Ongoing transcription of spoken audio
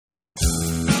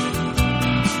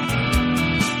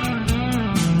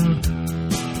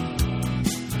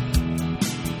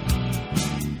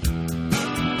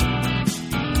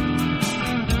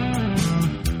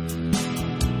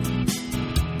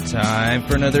Time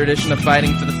for another edition of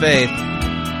Fighting for the Faith.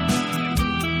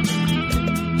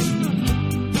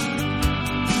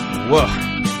 Whoa.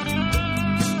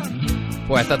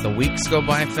 Boy, I thought the weeks go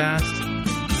by fast.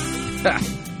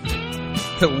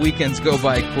 The weekends go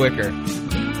by quicker.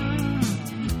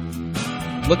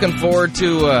 Looking forward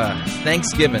to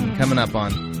Thanksgiving coming up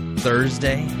on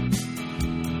Thursday.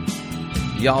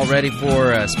 Y'all ready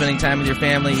for spending time with your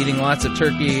family, eating lots of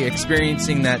turkey,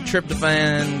 experiencing that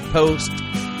tryptophan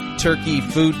post-turkey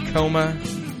food coma,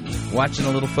 watching a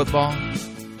little football?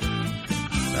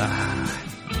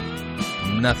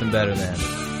 Nothing better than.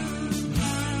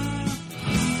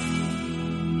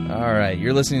 All right,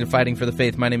 you're listening to Fighting for the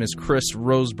Faith. My name is Chris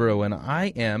Roseborough, and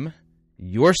I am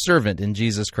your servant in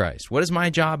Jesus Christ. What is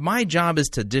my job? My job is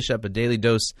to dish up a daily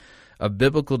dose of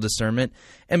biblical discernment,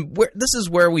 and this is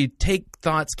where we take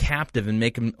thoughts captive and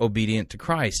make them obedient to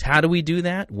Christ. How do we do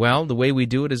that? Well, the way we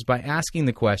do it is by asking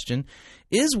the question,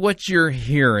 is what you're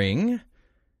hearing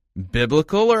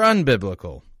biblical or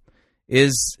unbiblical?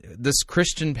 Is this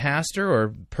Christian pastor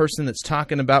or person that's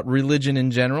talking about religion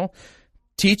in general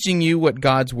teaching you what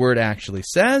God's Word actually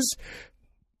says,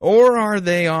 or are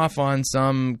they off on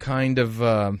some kind of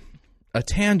a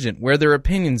tangent where their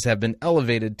opinions have been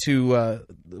elevated to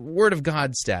Word of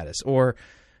God status, or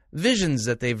visions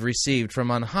that they've received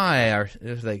from on high, or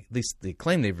at least they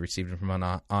claim they've received from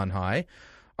on high,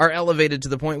 are elevated to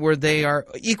the point where they are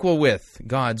equal with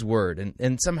God's Word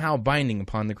and somehow binding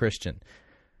upon the Christian?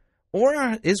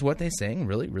 Or is what they're saying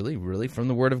really, really, really from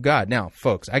the Word of God? Now,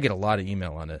 folks, I get a lot of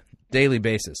email on a daily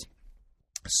basis.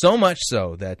 So much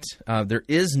so that there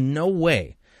is no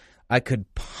way I could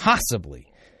possibly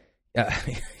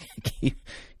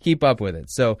keep up with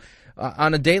it. So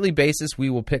on a daily basis, we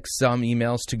will pick some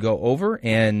emails to go over,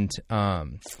 and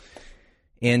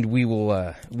we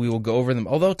will go over them.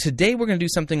 Although today we're going to do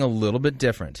something a little bit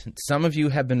different. Some of you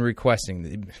have been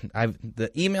requesting. The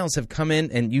emails have come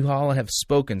in, and you all have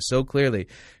spoken so clearly.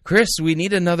 Chris, we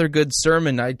need another good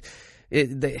sermon. I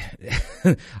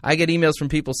get emails from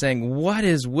people saying, "What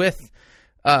is with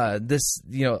this?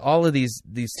 All of these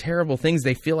terrible things."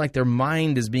 They feel like their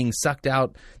mind is being sucked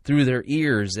out through their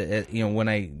ears. When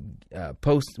I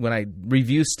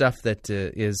review stuff that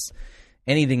is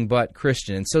anything but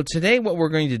Christian. And so today what we're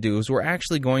going to do is we're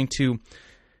actually going to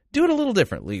do it a little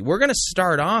differently. We're going to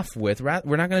start off with,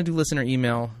 we're not going to do listener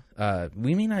email.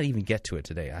 We may not even get to it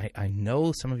today. I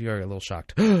know some of you are a little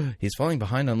shocked. He's falling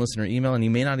behind on listener email and he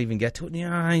may not even get to it.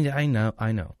 Yeah, I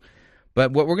know.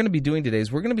 But what we're going to be doing today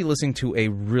is we're going to be listening to a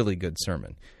really good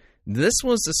sermon. This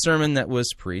was a sermon that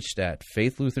was preached at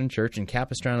Faith Lutheran Church in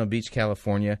Capistrano Beach,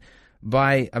 California,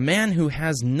 by a man who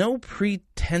has no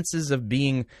pretenses of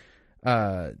being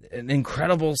an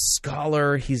incredible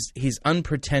scholar. He's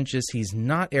unpretentious. He's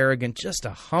not arrogant. Just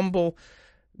a humble,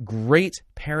 great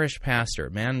parish pastor,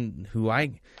 a man who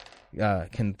I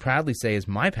can proudly say is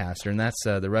my pastor, and that's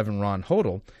the Reverend Ron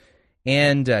Hodel.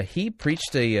 And he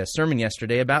preached a sermon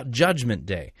yesterday about Judgment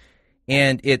Day,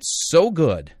 and it's so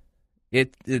good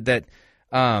that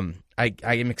I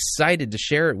am excited to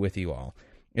share it with you all.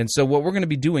 And so what we're going to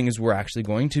be doing is we're actually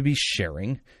going to be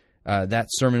sharing that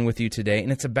sermon with you today,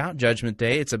 and it's about Judgment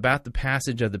Day. It's about the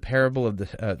passage of the parable of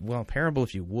the parable,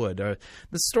 if you would, the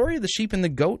story of the sheep and the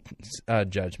goat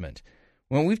judgment.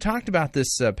 Well, we've talked about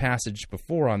this passage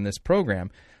before on this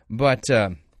program, but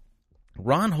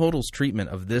Ron Hodel's treatment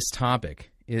of this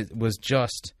topic was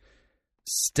just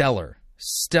stellar,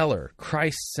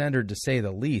 Christ-centered to say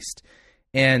the least.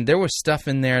 And there was stuff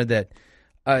in there that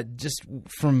just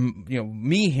from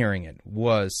me hearing it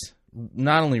was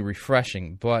not only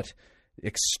refreshing, but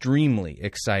extremely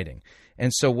exciting.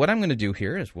 And so what I'm going to do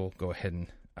here is we'll go ahead and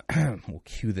we'll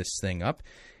cue this thing up.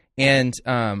 And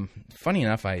funny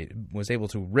enough, I was able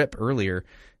to rip earlier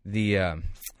the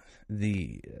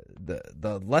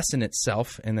lesson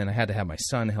itself, and then I had to have my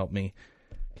son help me.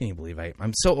 Can you believe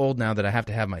I'm so old now that I have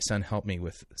to have my son help me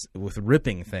with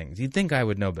ripping things? You'd think I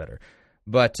would know better.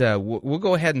 But we'll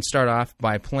go ahead and start off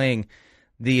by playing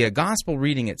the gospel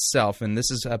reading itself, and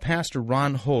this is Pastor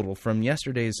Ron Hodel from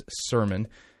yesterday's sermon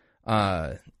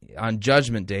on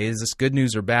Judgment Day. Is this good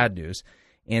news or bad news?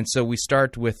 And so we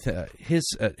start with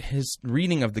his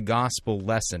reading of the gospel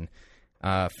lesson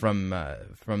from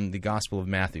the Gospel of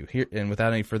Matthew. Here, and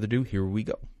without any further ado, here we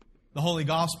go. The Holy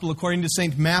Gospel according to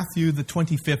St. Matthew, the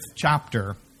 25th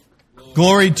chapter.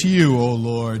 Glory to you, O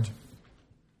Lord.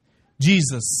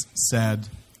 Jesus said,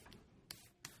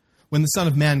 "When the Son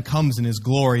of Man comes in his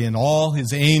glory and all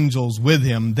his angels with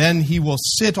him, then he will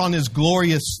sit on his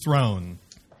glorious throne.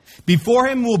 Before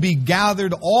him will be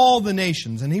gathered all the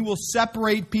nations, and he will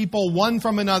separate people one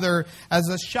from another as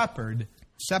a shepherd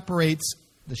separates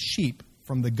the sheep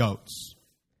from the goats.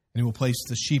 And he will place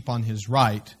the sheep on his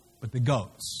right, but the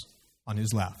goats on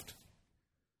his left.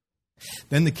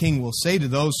 Then the king will say to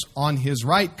those on his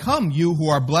right, "Come, you who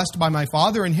are blessed by my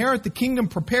Father, inherit the kingdom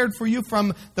prepared for you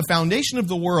from the foundation of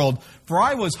the world. For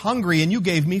I was hungry, and you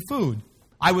gave me food.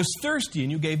 I was thirsty,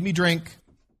 and you gave me drink.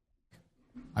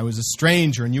 I was a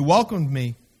stranger, and you welcomed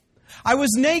me. I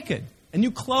was naked, and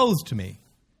you clothed me.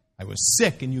 I was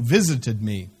sick, and you visited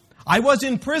me. I was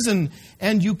in prison,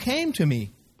 and you came to me."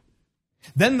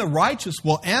 Then the righteous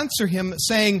will answer him,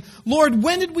 saying, "Lord,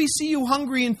 when did we see you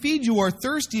hungry and feed you, or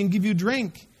thirsty and give you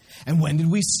drink? And when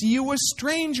did we see you a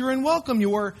stranger and welcome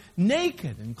you, or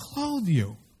naked and clothe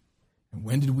you? And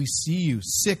when did we see you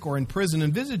sick or in prison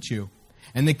and visit you?"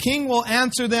 And the king will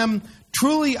answer them,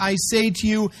 "Truly I say to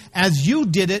you, as you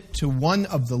did it to one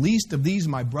of the least of these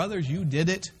my brothers, you did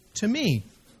it to me."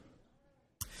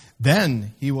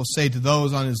 Then he will say to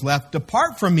those on his left,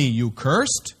 "Depart from me, you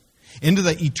cursed, into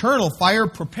the eternal fire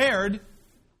prepared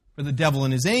for the devil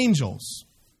and his angels.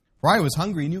 For I was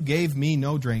hungry, and you gave me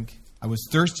no drink. I was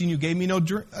thirsty, and you gave me no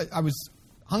drink. I was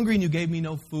hungry, and you gave me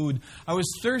no food. I was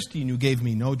thirsty, and you gave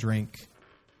me no drink.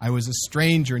 I was a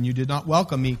stranger, and you did not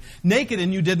welcome me. Naked,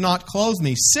 and you did not clothe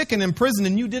me. Sick and in prison,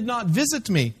 and you did not visit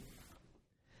me."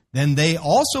 Then they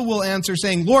also will answer,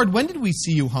 saying, "Lord, when did we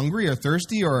see you hungry or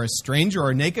thirsty or a stranger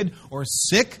or naked or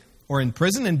sick or in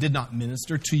prison and did not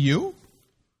minister to you?"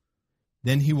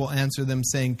 Then he will answer them,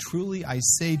 saying, "Truly I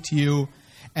say to you,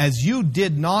 as you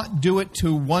did not do it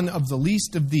to one of the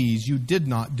least of these, you did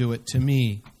not do it to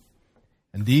me.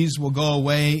 And these will go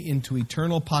away into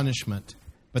eternal punishment,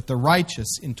 but the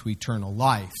righteous into eternal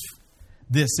life."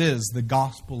 This is the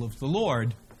gospel of the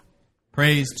Lord.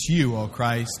 Praise to you, O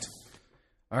Christ.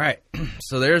 All right,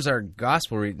 so there's our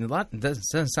gospel reading. It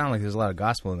doesn't sound like there's a lot of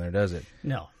gospel in there, does it?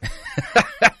 No.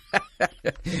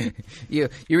 You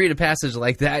read a passage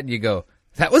like that and you go,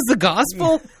 "That was the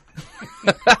gospel?"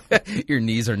 Your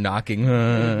knees are knocking.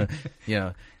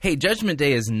 Hey, Judgment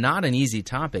Day is not an easy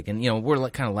topic, and we're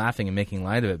kind of laughing and making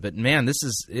light of it. But man, this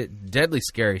is deadly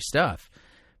scary stuff,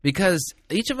 because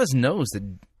each of us knows that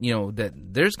that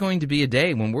there's going to be a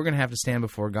day when we're going to have to stand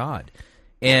before God.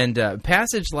 And a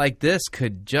passage like this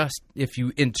could just, if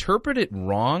you interpret it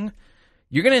wrong,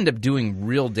 you're going to end up doing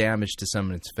real damage to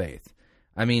someone's faith.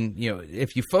 I mean,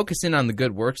 if you focus in on the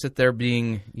good works that they're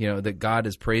being, that God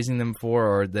is praising them for,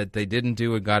 or that they didn't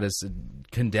do what God is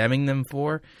condemning them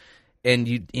for, and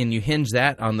you hinge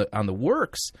that on the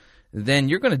works, then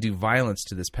you're going to do violence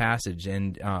to this passage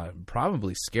and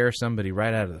probably scare somebody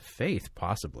right out of the faith,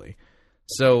 possibly.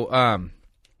 So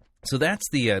that's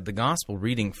the gospel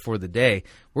reading for the day.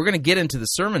 We're going to get into the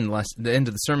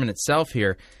sermon itself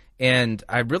here. And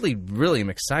I really, really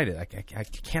am excited. I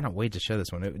cannot wait to show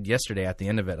this one. Yesterday, at the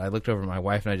end of it, I looked over at my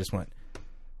wife and I just went,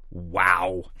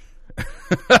 "Wow,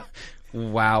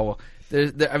 wow!"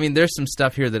 There's some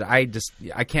stuff here that I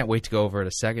can't wait to go over it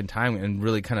a second time and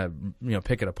really kind of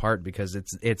pick it apart, because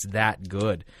it's that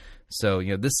good. So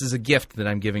this is a gift that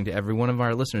I'm giving to every one of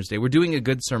our listeners today. We're doing a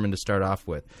good sermon to start off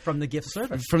with. From the gift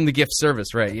service. From the gift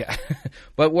service, right, yeah.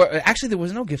 But actually there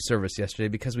was no gift service yesterday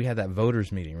because we had that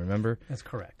voters meeting, remember? That's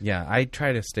correct. Yeah, I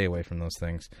try to stay away from those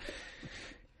things.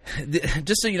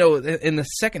 Just so you know, in the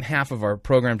second half of our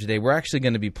program today, we're actually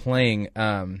going to be playing...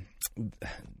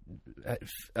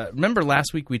 remember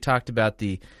last week we talked about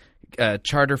the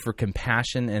Charter for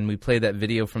Compassion, and we played that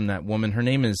video from that woman. Her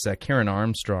name is Karen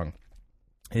Armstrong.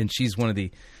 And she's one of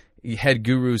the head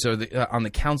gurus on the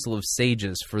Council of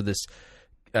Sages for this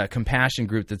compassion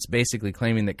group that's basically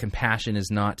claiming that compassion is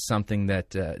not something that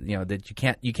that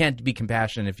you can't be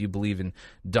compassionate if you believe in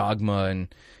dogma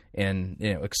and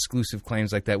exclusive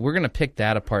claims like that. We're going to pick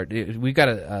that apart. We got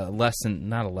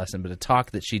a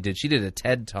talk that she did. She did a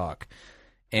TED Talk,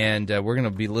 and we're going to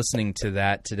be listening to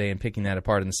that today and picking that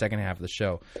apart in the second half of the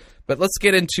show. But let's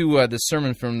get into the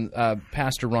sermon from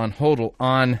Pastor Ron Hodel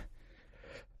on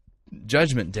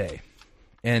Judgment Day,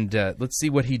 and let's see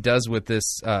what he does with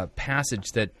this passage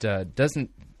that doesn't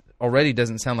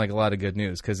sound like a lot of good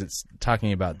news, because it's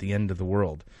talking about the end of the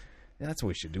world. Yeah, that's what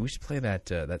we should do. We should play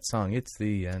that song. It's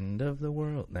the end of the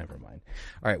world. Never mind.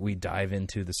 All right, we dive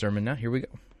into the sermon now. Here we go.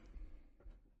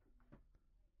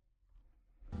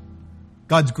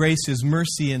 God's grace, His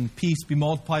mercy, and peace be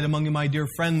multiplied among you, my dear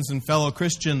friends and fellow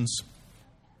Christians.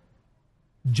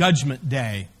 Judgment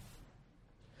Day.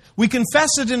 We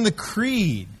confess it in the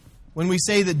Creed when we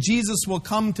say that Jesus will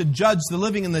come to judge the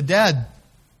living and the dead.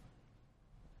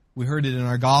 We heard it in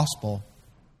our gospel.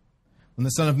 When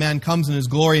the Son of Man comes in his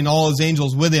glory and all his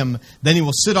angels with him, then he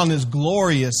will sit on his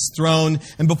glorious throne,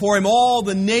 and before him all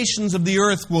the nations of the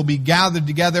earth will be gathered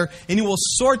together, and he will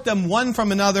sort them one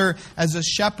from another as a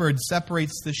shepherd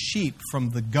separates the sheep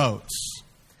from the goats.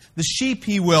 The sheep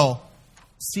he will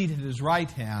seat at his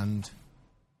right hand,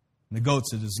 and the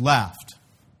goats at his left.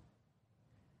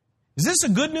 Is this a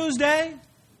good news day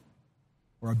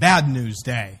or a bad news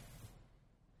day?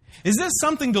 Is this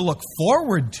something to look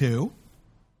forward to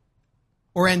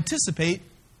or anticipate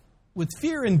with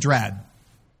fear and dread?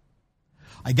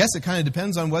 I guess it kind of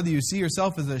depends on whether you see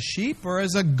yourself as a sheep or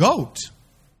as a goat.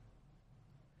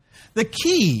 The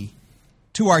key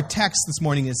to our text this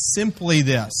morning is simply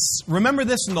this. Remember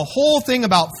this, and the whole thing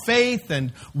about faith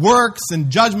and works and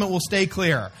judgment will stay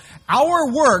clear.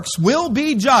 Our works will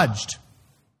be judged,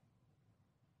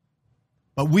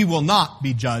 but we will not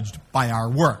be judged by our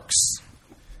works.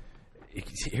 You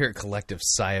hear a collective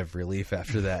sigh of relief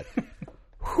after that.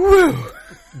 Whew.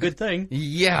 Good thing.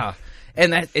 Yeah.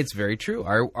 And that it's very true.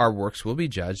 Our works will be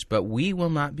judged, but we will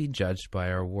not be judged by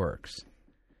our works.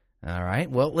 All right.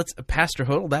 Well, Pastor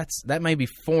Hodel, that may be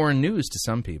foreign news to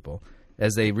some people.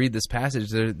 As they read this passage,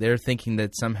 they're thinking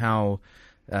that somehow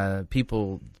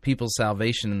people's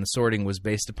salvation and the sorting was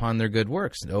based upon their good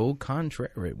works. No,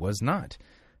 contrary, it was not.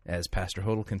 As Pastor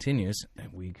Hodel continues,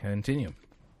 we continue.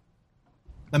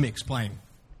 Let me explain.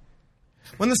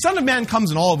 When the Son of Man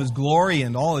comes in all of his glory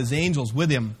and all his angels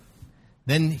with him,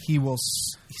 then he will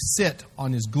sit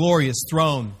on his glorious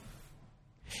throne.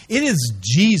 It is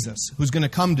Jesus who's going to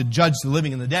come to judge the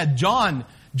living and the dead. John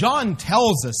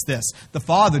tells us this. The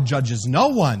Father judges no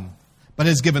one, but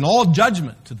has given all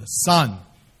judgment to the Son.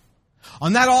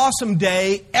 On that awesome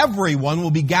day, everyone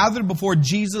will be gathered before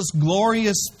Jesus'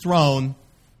 glorious throne,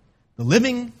 the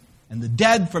living and the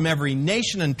dead from every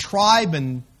nation and tribe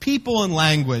and people and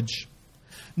language.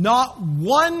 Not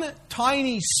one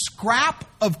tiny scrap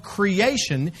of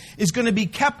creation is going to be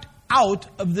kept out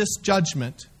of this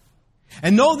judgment.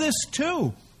 And know this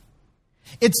too.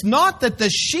 It's not that the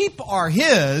sheep are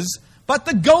his, but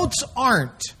the goats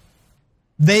aren't.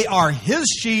 They are his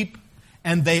sheep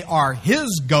and they are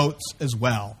his goats as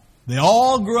well. They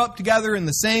all grew up together in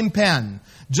the same pen,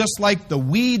 just like the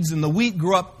weeds and the wheat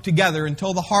grew up together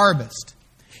until the harvest.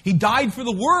 He died for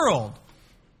the world,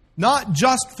 not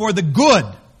just for the good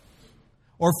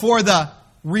or for the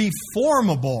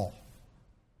reformable.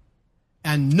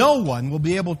 And no one will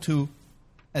be able to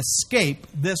escape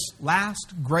this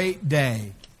last great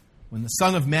day. When the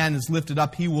Son of Man is lifted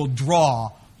up, he will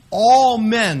draw all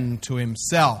men to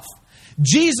himself.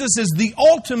 Jesus is the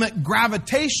ultimate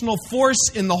gravitational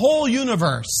force in the whole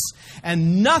universe,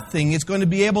 and nothing is going to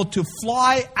be able to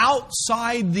fly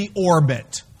outside the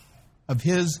orbit of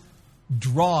his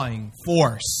drawing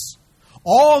force.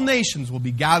 All nations will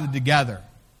be gathered together.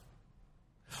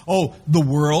 Oh, the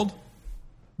world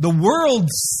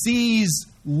sees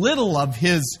little of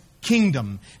his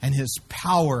kingdom and his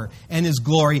power and his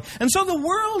glory. And so the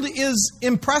world is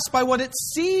impressed by what it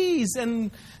sees and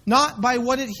not by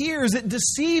what it hears. It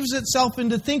deceives itself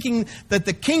into thinking that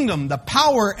the kingdom, the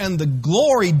power, and the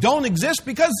glory don't exist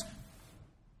because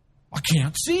I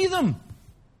can't see them.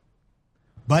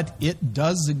 But it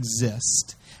does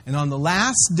exist. And on the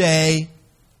last day,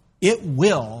 it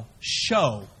will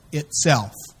show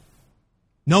itself.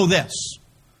 Know this.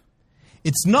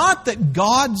 It's not that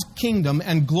God's kingdom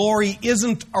and glory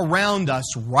isn't around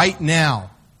us right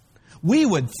now. We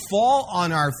would fall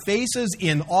on our faces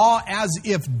in awe as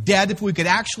if dead if we could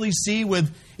actually see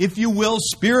with, if you will,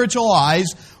 spiritual eyes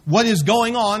what is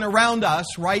going on around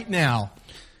us right now.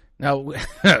 Now,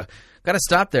 got to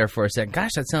stop there for a second.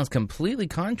 Gosh, that sounds completely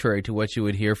contrary to what you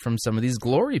would hear from some of these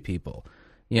glory people.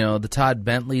 You know, the Todd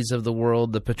Bentleys of the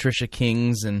world, the Patricia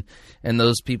Kings, and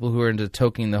those people who are into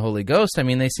toking the Holy Ghost. I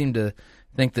mean, they seem to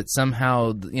think that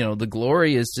somehow, you know, the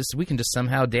glory is just, we can just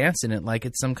somehow dance in it like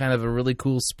it's some kind of a really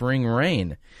cool spring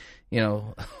rain. You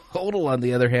know, Hodel, on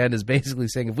the other hand, is basically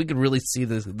saying if we could really see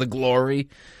the glory,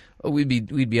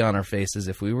 we'd be on our faces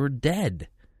if we were dead.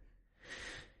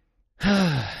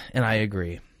 And I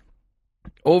agree.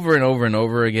 Over and over and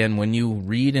over again, when you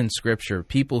read in Scripture,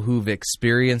 people who've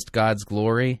experienced God's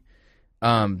glory,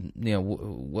 you know,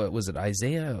 what was it,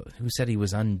 Isaiah, who said he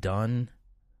was undone?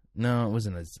 No, it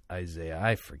wasn't Isaiah.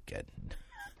 I forget.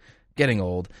 Getting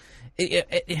old.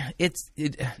 It's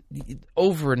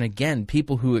over and again,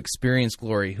 people who experience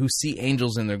glory, who see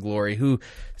angels in their glory, who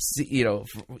see, you know,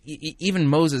 even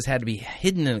Moses had to be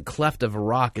hidden in a cleft of a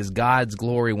rock as God's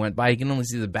glory went by. He can only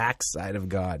see the backside of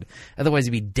God. Otherwise,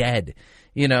 he'd be dead.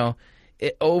 You know,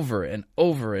 over and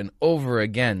over and over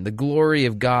again. The glory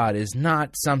of God is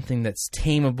not something that's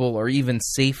tameable or even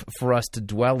safe for us to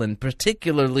dwell in,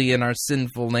 particularly in our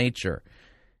sinful nature.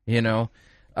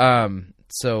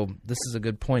 So this is a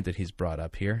good point that he's brought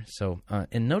up here. So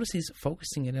and notice he's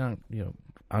focusing it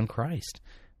on Christ.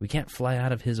 We can't fly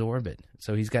out of his orbit.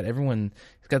 So he's got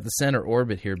the center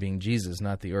orbit here being Jesus,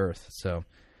 not the earth. So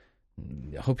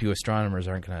I hope you astronomers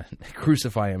aren't going to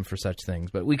crucify him for such things,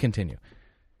 but we continue.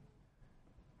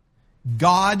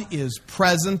 God is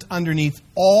present underneath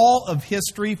all of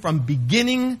history from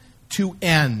beginning to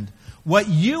end. What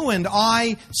you and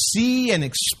I see and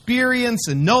experience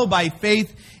and know by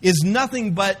faith is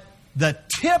nothing but the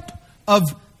tip of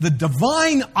the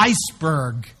divine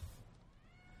iceberg.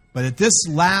 But at this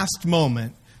last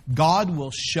moment, God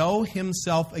will show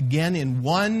himself again in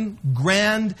one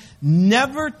grand,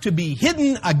 never to be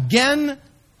hidden again,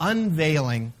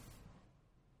 unveiling.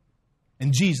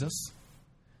 And Jesus,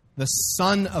 the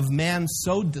Son of Man,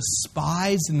 so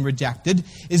despised and rejected,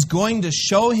 is going to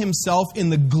show himself in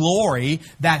the glory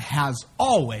that has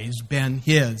always been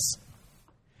his.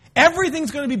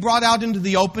 Everything's going to be brought out into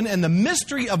the open, and the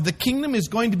mystery of the kingdom is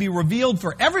going to be revealed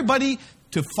for everybody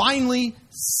to finally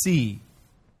see.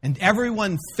 And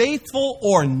everyone, faithful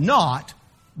or not,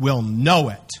 will know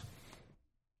it.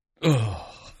 Oh.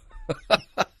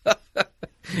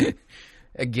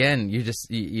 Again,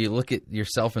 you look at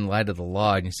yourself in light of the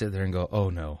law and you sit there and go,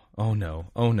 oh no, oh no,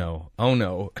 oh no, oh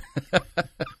no.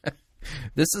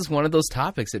 This is one of those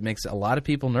topics that makes a lot of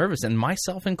people nervous, and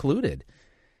myself included.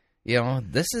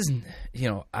 This is,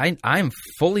 I'm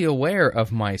fully aware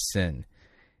of my sin.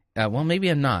 Well, maybe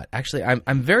I'm not. Actually,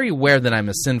 I'm very aware that I'm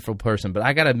a sinful person, but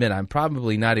I got to admit, I'm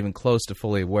probably not even close to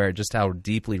fully aware just how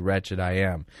deeply wretched I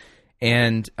am.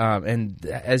 And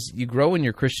as you grow in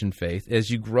your Christian faith, as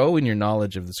you grow in your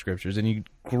knowledge of the Scriptures, and you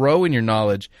grow in your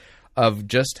knowledge of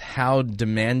just how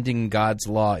demanding God's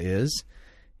law is,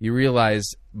 you realize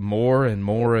more and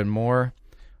more and more,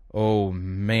 oh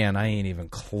man, I ain't even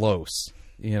close.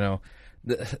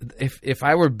 If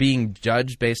I were being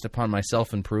judged based upon my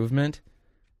self-improvement,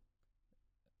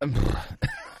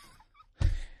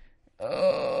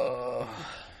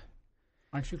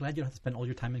 Aren't you glad you don't have to spend all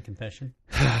your time in confession?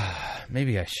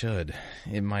 Maybe I should.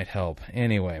 It might help.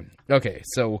 Anyway, okay,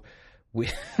 so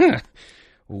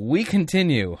we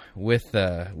continue with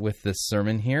this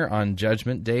sermon here on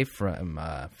Judgment Day from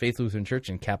Faith Lutheran Church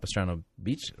in Capistrano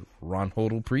Beach. Ron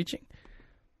Hodel preaching.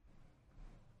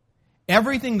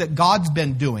 Everything that God's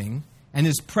been doing and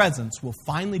his presence will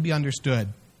finally be understood.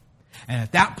 And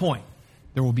at that point,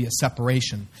 there will be a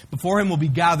separation. Before him will be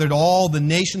gathered all the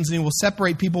nations, and he will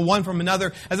separate people one from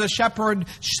another as a shepherd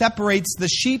separates the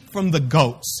sheep from the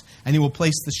goats. And he will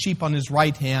place the sheep on his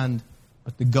right hand,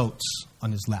 but the goats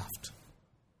on his left.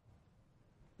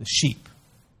 The sheep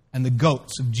and the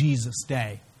goats of Jesus'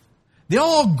 day. They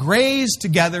all grazed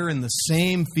together in the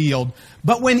same field.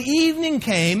 But when evening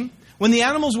came, when the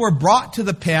animals were brought to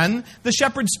the pen, the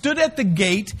shepherd stood at the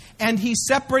gate, and he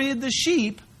separated the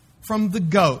sheep from the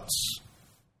goats.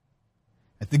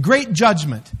 At the great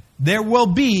judgment, there will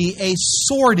be a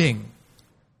sorting.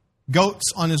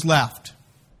 Goats on his left,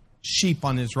 sheep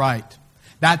on his right.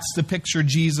 That's the picture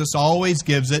Jesus always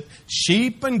gives it.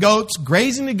 Sheep and goats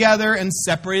grazing together and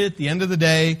separated at the end of the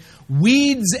day.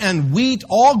 Weeds and wheat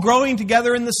all growing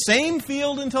together in the same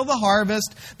field until the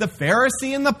harvest. The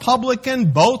Pharisee and the publican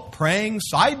both praying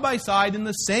side by side in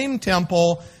the same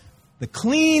temple. The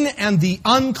clean and the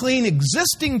unclean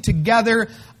existing together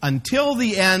until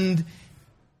the end.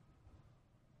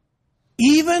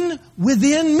 Even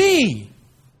within me.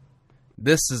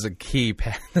 This is a key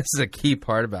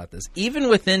part about this. Even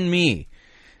within me.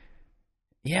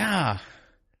 Yeah.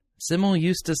 Simul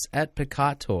justus et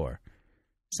peccator.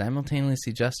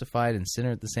 Simultaneously justified and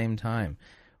sinner at the same time.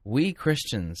 We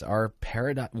Christians are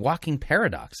walking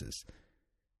paradoxes.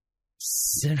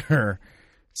 Sinner,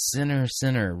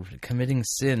 committing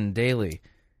sin daily.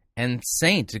 And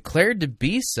saint, declared to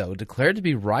be so, declared to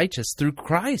be righteous through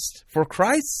Christ, for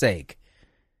Christ's sake.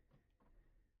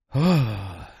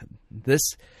 I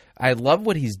love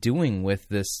what he's doing with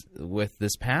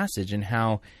this passage, and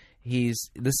how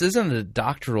this isn't a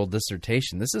doctoral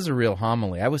dissertation. This is a real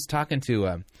homily. I was talking to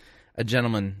a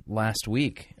gentleman last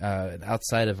week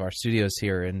outside of our studios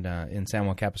here in San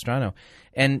Juan Capistrano,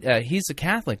 and he's a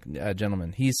Catholic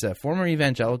gentleman. He's a former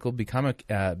evangelical, become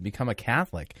a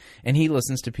Catholic, and he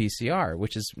listens to PCR,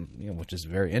 which is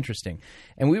very interesting.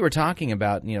 And we were talking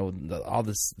about all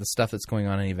the stuff that's going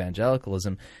on in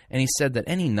evangelicalism, and he said that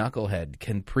any knucklehead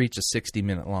can preach a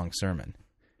 60-minute long sermon.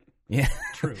 Yeah,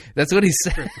 True. That's what he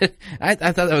said. I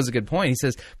thought that was a good point. He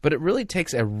says, but it really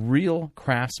takes a real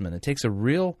craftsman. It takes a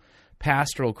real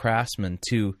pastoral craftsman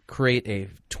to create a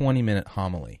 20-minute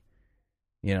homily,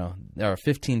 or a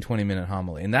 15, 20-minute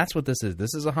homily. And that's what this is.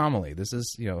 This is a homily. This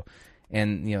is,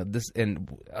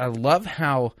 and I love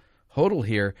how Hodel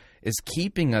here is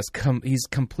keeping us, he's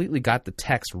completely got the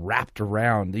text wrapped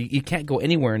around. You can't go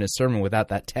anywhere in his sermon without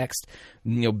that text,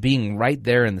 being right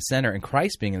there in the center, and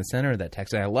Christ being in the center of that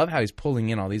text. And I love how he's pulling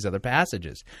in all these other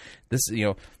passages.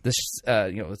 So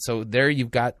there you've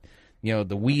got,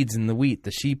 the weeds and the wheat,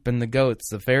 the sheep and the goats,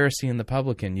 the Pharisee and the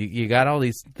publican. You got all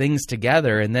these things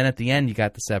together, and then at the end you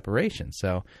got the separation.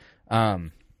 So,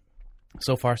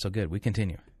 so far so good. We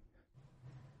continue.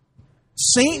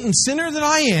 Saint and sinner that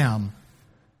I am.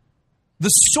 The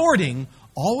sorting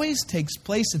always takes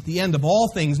place at the end of all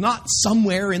things, not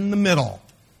somewhere in the middle.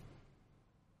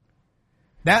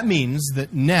 That means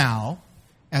that now,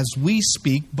 as we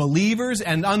speak, believers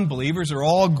and unbelievers are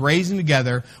all grazing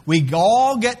together. We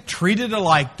all get treated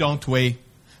alike, don't we?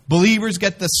 Believers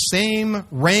get the same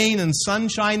rain and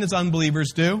sunshine as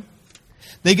unbelievers do.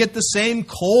 They get the same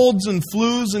colds and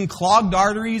flus and clogged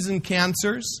arteries and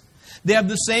cancers. They have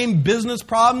the same business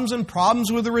problems and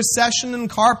problems with the recession and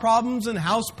car problems and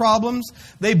house problems.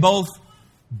 They both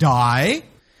die.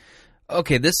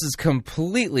 Okay, this is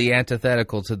completely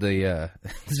antithetical to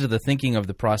the thinking of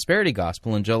the prosperity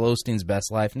gospel in Joel Osteen's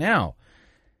Best Life Now.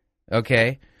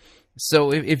 Okay,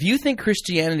 so if you think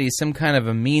Christianity is some kind of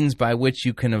a means by which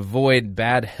you can avoid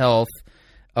bad health,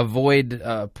 avoid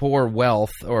poor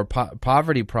wealth or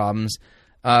poverty problems,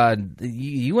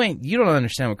 you don't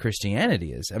understand what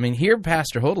Christianity is. I mean, here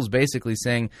Pastor Hodel's basically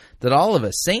saying that all of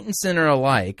us, saint and sinner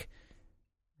alike,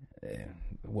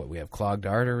 we have clogged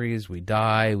arteries, we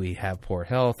die, we have poor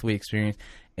health, we experience,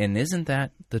 and isn't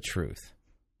that the truth?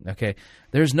 Okay,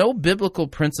 there's no biblical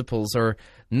principles or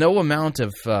no amount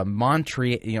of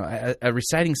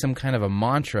reciting some kind of a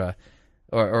mantra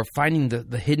or finding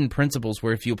the hidden principles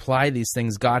where if you apply these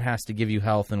things, God has to give you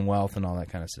health and wealth and all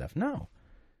that kind of stuff. No.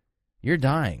 You're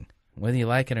dying, whether you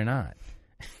like it or not.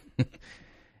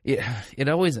 It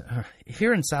always,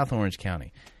 here in South Orange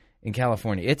County, in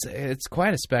California, it's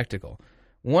quite a spectacle.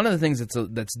 One of the things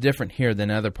that's different here than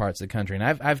other parts of the country, and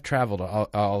I've traveled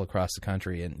all across the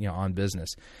country and on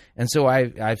business, and so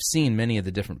I've seen many of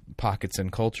the different pockets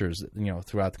and cultures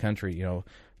throughout the country,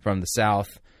 from the South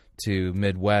to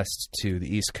Midwest to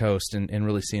the East Coast, and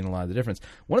really seeing a lot of the difference.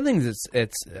 One of the things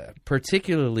that's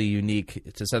particularly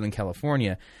unique to Southern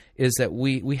California is that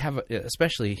we have,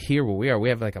 especially here where we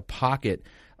have like a pocket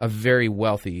of very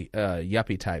wealthy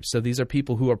yuppie types. So these are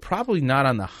people who are probably not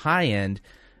on the high end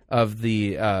of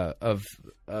the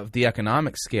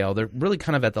economic scale. They're really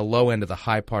kind of at the low end of the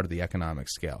high part of the economic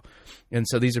scale. And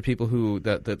so these are people who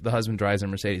the husband drives a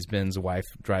Mercedes-Benz, the wife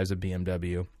drives a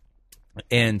BMW,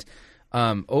 and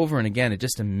over and again, it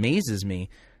just amazes me,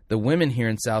 the women here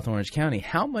in South Orange County,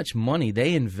 how much money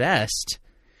they invest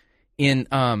in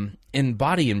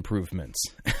body improvements,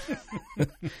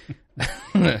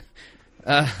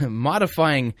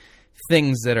 modifying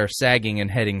things that are sagging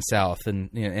and heading south,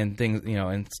 and things,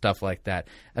 and stuff like that.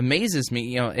 Amazes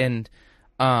me, And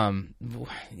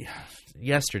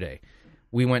yesterday,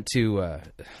 we went to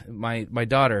my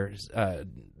daughter's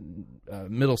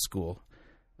middle school.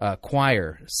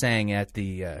 Choir sang at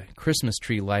the Christmas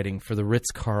tree lighting for the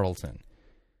Ritz-Carlton.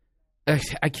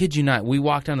 I kid you not. We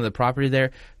walked onto the property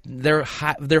there. Their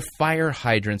fire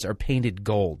hydrants are painted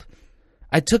gold.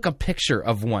 I took a picture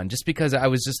of one just because I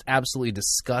was just absolutely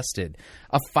disgusted.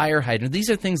 A fire hydrant. These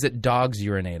are things that dogs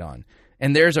urinate on,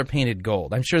 and theirs are painted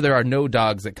gold. I'm sure there are no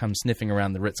dogs that come sniffing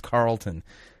around the Ritz-Carlton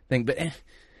thing, but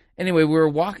anyway, we were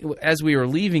walking as we were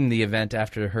leaving the event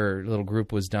after her little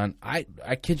group was done. I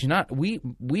kid you not, we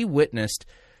witnessed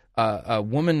a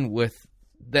woman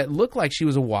that looked like she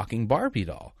was a walking Barbie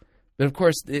doll, but of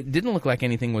course it didn't look like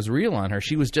anything was real on her.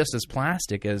 She was just as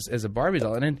plastic as a Barbie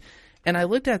doll, and I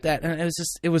looked at that and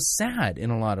it was sad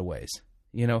in a lot of ways.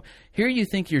 Here you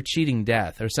think you're cheating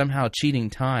death or somehow cheating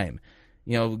time,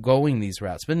 going these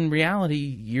routes, but in reality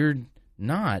you're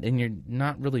not, and you're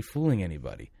not really fooling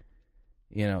anybody.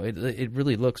 It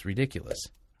really looks ridiculous.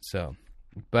 So,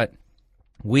 but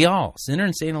we all, sinner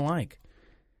and saint alike,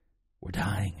 we're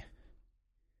dying.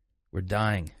 We're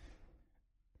dying.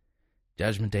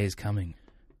 Judgment Day is coming.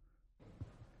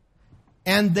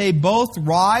 And they both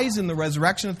rise in the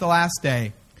resurrection at the last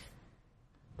day.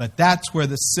 But that's where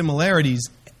the similarities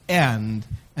end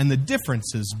and the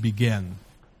differences begin.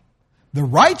 The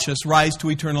righteous rise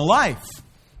to eternal life.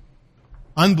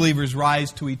 Unbelievers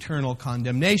rise to eternal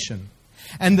condemnation.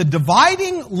 And the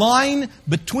dividing line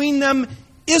between them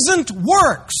isn't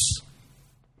works.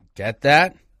 Get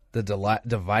that? The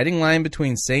dividing line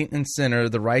between saint and sinner,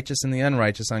 the righteous and the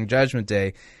unrighteous on Judgment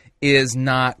Day is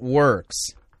not works.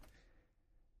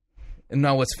 And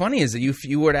now what's funny is that if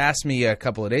you were to ask me a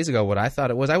couple of days ago what I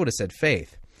thought it was, I would have said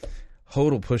faith.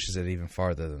 Hodel pushes it even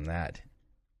farther than that.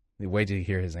 Wait till you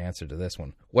hear his answer to this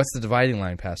one. What's the dividing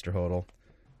line, Pastor Hodel?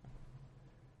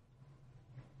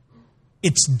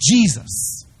 It's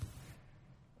Jesus.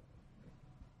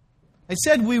 I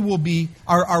said we will be,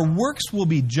 our works will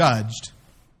be judged,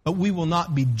 but we will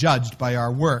not be judged by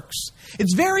our works.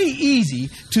 It's very easy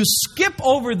to skip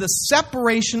over the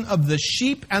separation of the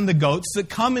sheep and the goats that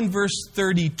come in verse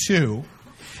 32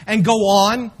 and go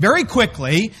on very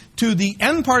quickly to the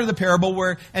end part of the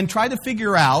parable and try to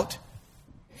figure out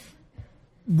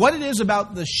what it is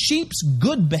about the sheep's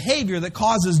good behavior that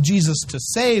causes Jesus to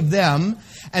save them,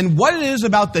 and what it is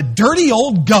about the dirty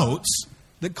old goats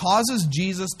that causes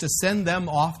Jesus to send them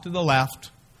off to the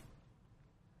left.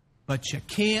 But you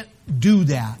can't do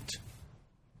that.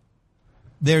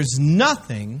 There's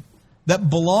nothing that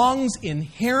belongs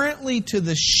inherently to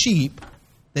the sheep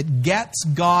that gets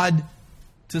God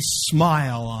to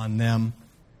smile on them.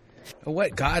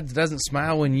 What? God doesn't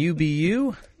smile when you be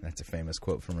you? That's a famous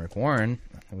quote from Rick Warren.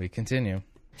 We continue.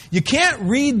 You can't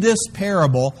read this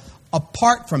parable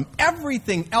apart from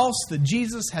everything else that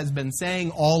Jesus has been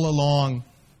saying all along.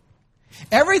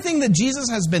 Everything that Jesus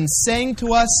has been saying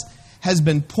to us has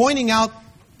been pointing out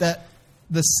that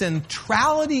the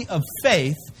centrality of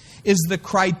faith is the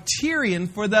criterion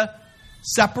for the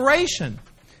separation.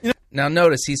 Now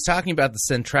notice, he's talking about the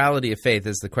centrality of faith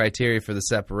as the criteria for the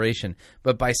separation.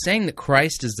 But by saying that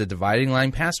Christ is the dividing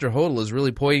line, Pastor Hodel is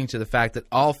really pointing to the fact that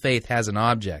all faith has an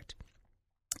object.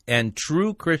 And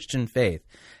true Christian faith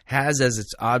has as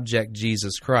its object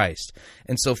Jesus Christ.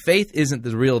 And so faith isn't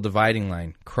the real dividing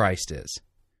line, Christ is.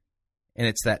 And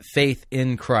it's that faith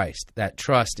in Christ, that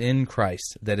trust in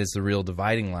Christ, that is the real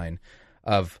dividing line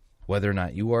of whether or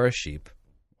not you are a sheep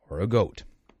or a goat.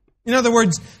 In other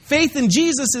words, faith in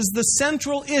Jesus is the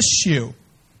central issue.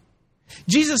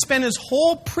 Jesus spent his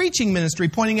whole preaching ministry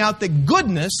pointing out that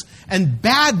goodness and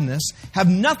badness have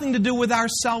nothing to do with our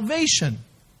salvation.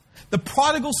 The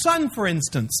prodigal son, for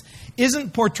instance,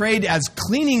 isn't portrayed as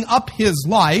cleaning up his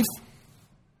life,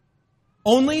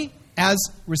 only as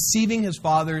receiving his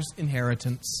father's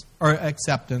inheritance or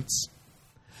acceptance.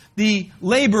 The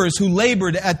laborers who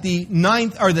labored at the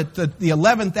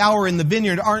 11th hour in the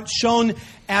vineyard aren't shown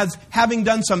as having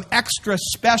done some extra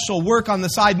special work on the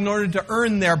side in order to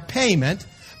earn their payment,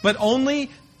 but only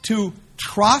to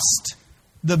trust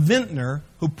the vintner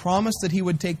who promised that he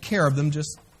would take care of them,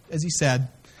 just as he said.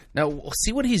 Now,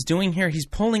 see what he's doing here? He's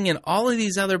pulling in all of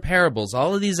these other parables,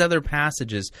 all of these other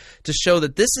passages to show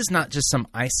that this is not just some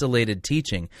isolated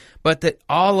teaching, but that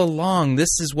all along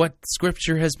this is what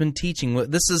Scripture has been teaching.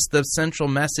 This is the central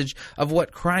message of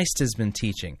what Christ has been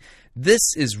teaching. This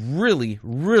is really,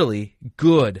 really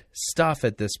good stuff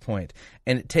at this point,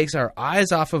 and it takes our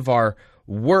eyes off of our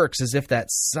works as if that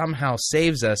somehow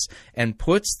saves us and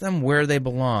puts them where they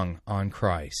belong, on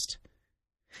Christ.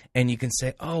 And you can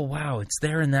say, oh, wow, it's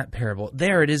there in that parable.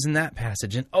 There it is in that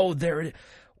passage. And oh, there it is.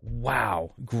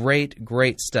 Wow, great,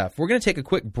 great stuff. We're going to take a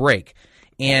quick break.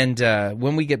 And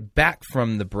when we get back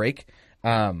from the break,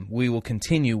 we will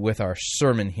continue with our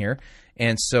sermon here.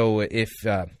 And so if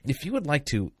you would like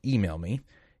to email me,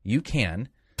 you can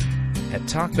at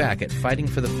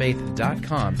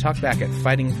talkback@fightingforthefaith.com.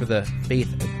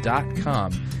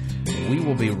 Talkback@fightingforthefaith.com. We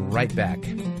will be right back.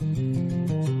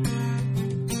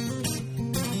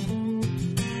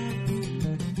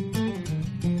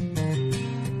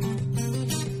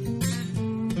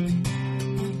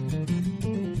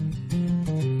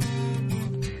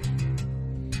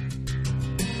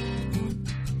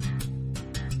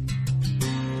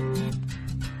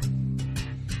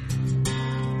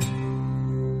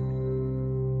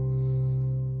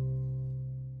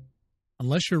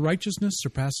 Unless your righteousness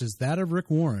surpasses that of Rick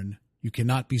Warren, you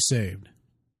cannot be saved.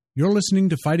 You're listening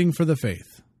to Fighting for the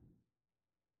Faith.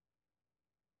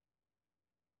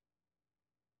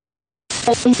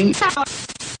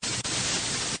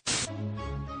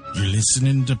 You're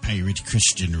listening to Pirate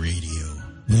Christian Radio.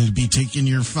 We'll be taking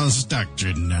your false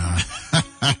doctrine now.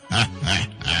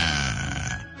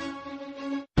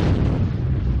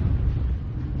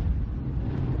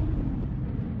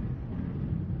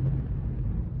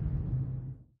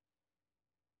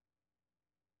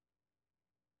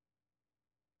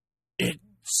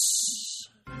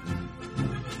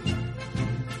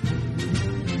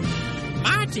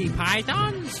 Monty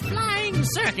Python's Flying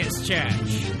Circus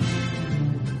Church.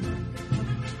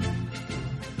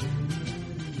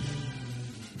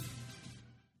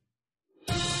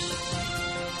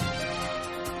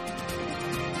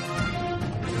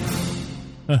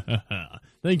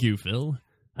 Thank you, Phil.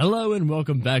 Hello and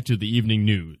welcome back to the evening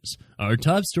news. Our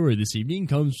top story this evening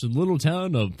comes from the little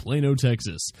town of Plano,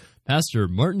 Texas. Pastor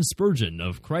Martin Spurgeon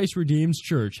of Christ Redeemed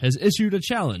Church has issued a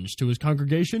challenge to his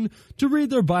congregation to read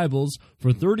their Bibles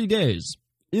for 30 days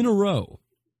in a row.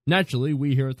 Naturally,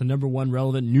 we here at the #1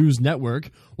 relevant news network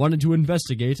wanted to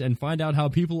investigate and find out how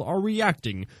people are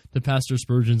reacting to Pastor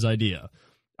Spurgeon's idea.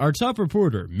 Our top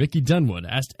reporter, Mickey Dunwood,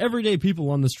 asked everyday people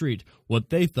on the street what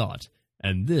they thought,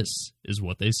 and this is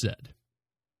what they said.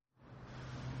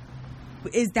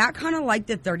 Is that kind of like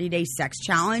the 30-day sex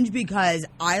challenge? Because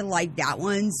I like that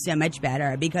one so much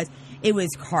better because it was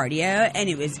cardio and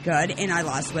it was good and I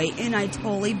lost weight and I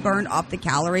totally burned off the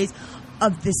calories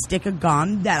of the stick of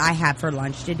gum that I had for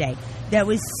lunch today. That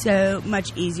was so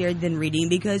much easier than reading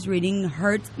because reading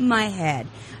hurts my head.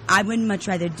 I would much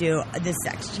rather do the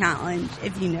sex challenge,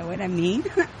 if you know what I mean.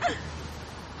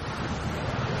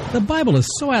 The Bible is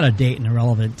so out of date and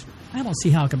irrelevant. I don't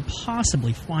see how I can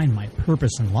possibly find my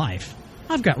purpose in life.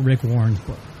 I've got Rick Warren's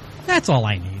book. That's all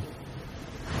I need.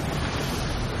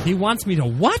 He wants me to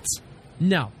what?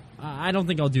 No, I don't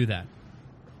think I'll do that.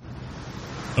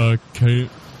 I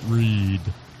can't read.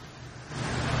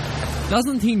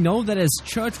 Doesn't he know that his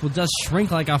church will just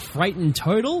shrink like a frightened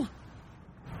turtle?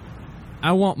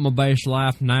 I want my best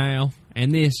life now,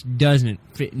 and this doesn't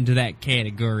fit into that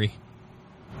category.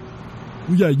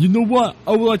 Yeah, you know what?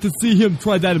 I would like to see him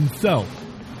try that himself.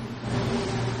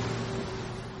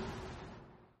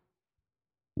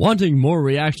 Wanting more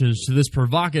reactions to this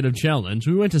provocative challenge,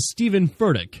 we went to Stephen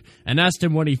Furtick and asked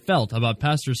him what he felt about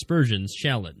Pastor Spurgeon's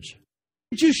challenge.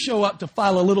 Did you show up to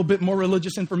file a little bit more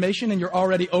religious information in your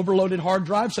already overloaded hard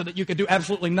drive so that you could do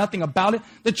absolutely nothing about it?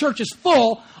 The church is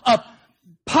full of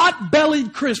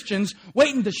pot-bellied Christians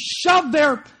waiting to shove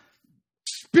their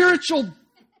spiritual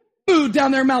food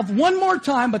down their mouth one more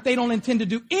time, but they don't intend to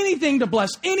do anything to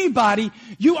bless anybody.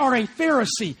 You are a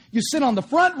Pharisee. You sit on the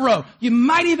front row. You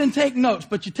might even take notes,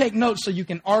 but you take notes so you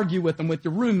can argue with them with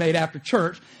your roommate after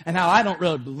church and how I don't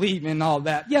really believe in all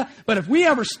that. Yeah, but if we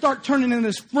ever start turning in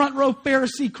this front row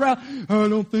Pharisee crowd, I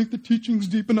don't think the teaching's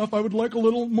deep enough. I would like a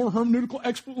little more hermeneutical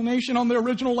explanation on the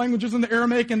original languages in the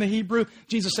Aramaic and the Hebrew.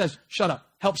 Jesus says, shut up.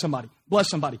 Help somebody, bless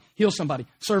somebody, heal somebody,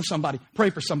 serve somebody, pray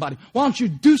for somebody. Why don't you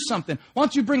do something? Why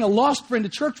don't you bring a lost friend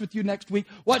to church with you next week,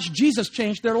 watch Jesus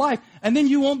change their life, and then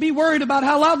you won't be worried about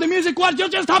how loud the music was. You'll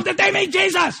just hope that they meet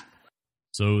Jesus.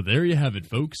 So there you have it,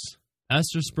 folks.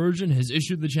 Pastor Spurgeon has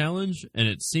issued the challenge, and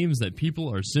it seems that people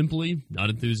are simply not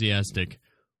enthusiastic.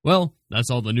 Well, that's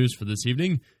all the news for this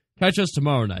evening. Catch us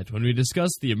tomorrow night when we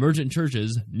discuss the Emergent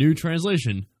Church's new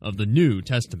translation of the New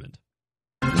Testament.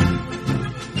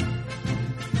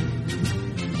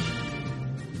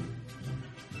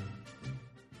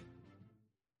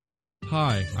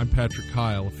 Hi, I'm Patrick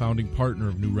Kyle, a founding partner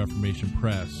of New Reformation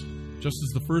Press. Just as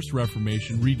the First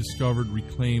Reformation rediscovered,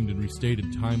 reclaimed, and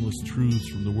restated timeless truths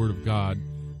from the Word of God,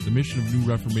 the mission of New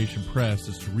Reformation Press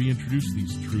is to reintroduce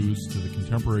these truths to the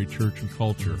contemporary church and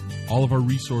culture. All of our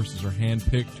resources are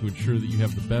handpicked to ensure that you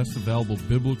have the best available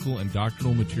biblical and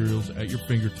doctrinal materials at your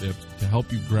fingertips to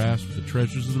help you grasp the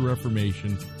treasures of the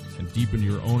Reformation and deepen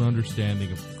your own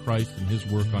understanding of Christ and His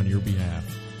work on your behalf.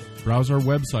 Browse our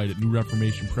website at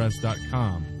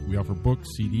newreformationpress.com. We offer books,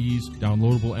 CDs,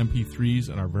 downloadable MP3s,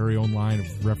 and our very own line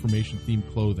of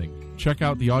Reformation-themed clothing. Check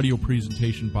out the audio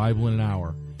presentation Bible in an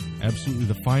Hour. Absolutely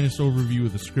the finest overview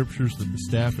of the Scriptures that the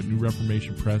staff at New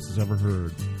Reformation Press has ever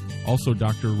heard. Also,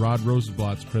 Dr. Rod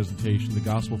Rosenblatt's presentation, The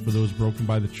Gospel for Those Broken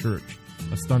by the Church.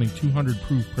 A stunning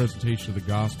 200-proof presentation of the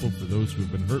Gospel for those who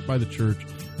have been hurt by the Church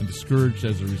and discouraged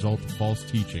as a result of false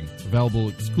teaching. Available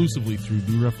exclusively through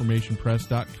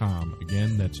newreformationpress.com.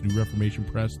 Again, that's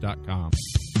newreformationpress.com.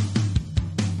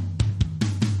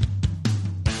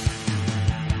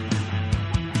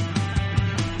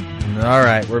 All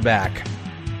right, we're back.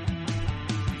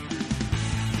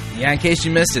 Yeah, in case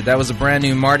you missed it, that was a brand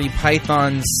new Marty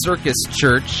Python Circus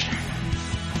Church,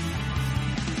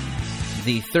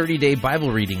 the 30-day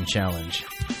Bible reading challenge.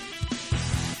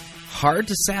 Hard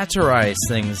to satirize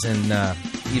things in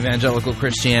evangelical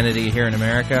Christianity here in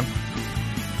America,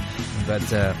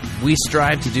 but we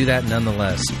strive to do that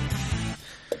nonetheless.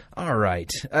 All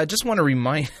right, I just want to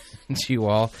remind you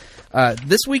all,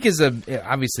 this week is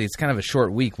obviously it's kind of a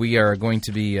short week. We are going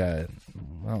to be,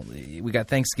 we got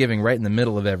Thanksgiving right in the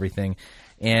middle of everything,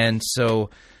 and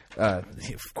so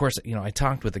of course, I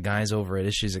talked with the guys over at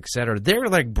Issues Etc. They're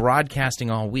like broadcasting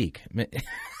all week.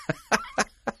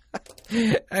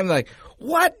 I'm like,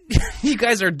 what? You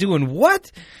guys are doing what?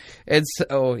 And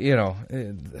so,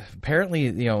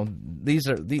 apparently,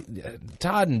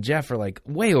 Todd and Jeff are like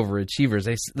way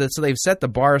overachievers. So they've set the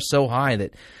bar so high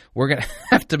that we're going to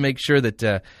have to make sure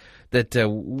that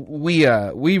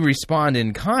we respond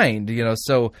in kind.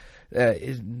 So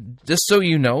just so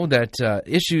you know that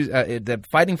that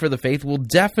Fighting for the Faith will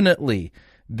definitely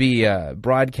be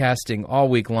broadcasting all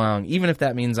week long, even if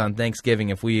that means on Thanksgiving.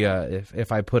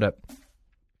 If I put up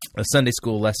a Sunday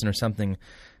school lesson or something.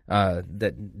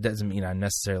 That doesn't mean I'm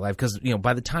necessarily live, because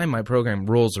by the time my program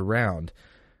rolls around,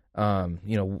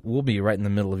 we'll be right in the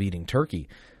middle of eating turkey.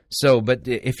 So, but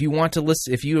if you want to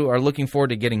listen, if you are looking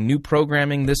forward to getting new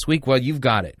programming this week, well, you've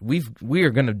got it. We are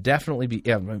going to definitely be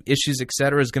Issues,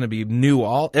 etc. is going to be new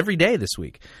every day this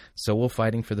week. So we're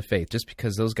Fighting for the Faith, just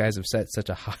because those guys have set such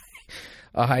a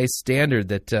high standard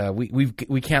that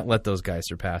we can't let those guys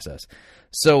surpass us.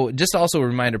 So just also a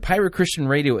reminder, Pirate Christian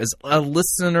Radio is a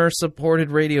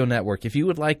listener-supported radio network. If you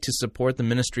would like to support the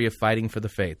ministry of Fighting for the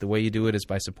Faith, the way you do it is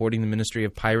by supporting the ministry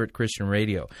of Pirate Christian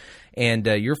Radio. And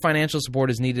your financial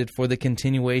support is needed for the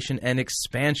continuation and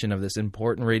expansion of this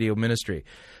important radio ministry.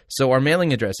 So our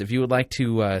mailing address, if you would like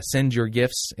to send your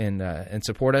gifts and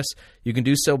support us, you can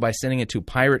do so by sending it to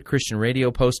Pirate Christian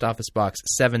Radio, Post Office Box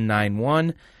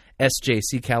 791,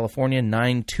 SJC, California,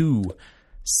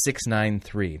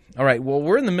 92693. All right, well,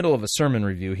 we're in the middle of a sermon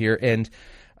review here, and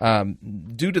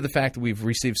due to the fact that we've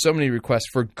received so many requests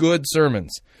for good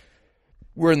sermons,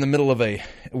 we're in the middle of a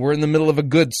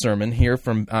good sermon here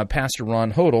from Pastor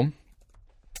Ron Hodel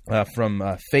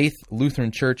from Faith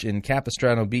Lutheran Church in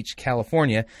Capistrano Beach,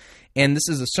 California, and this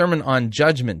is a sermon on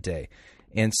Judgment Day.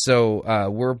 And so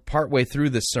we're partway through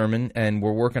this sermon, and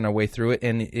we're working our way through it.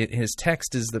 And his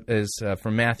text is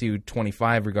from Matthew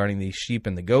 25 regarding the sheep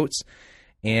and the goats.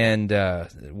 And I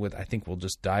think we'll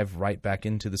just dive right back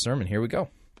into the sermon. Here we go.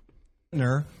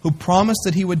 Who promised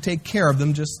that he would take care of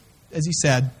them, just as he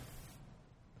said.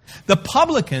 The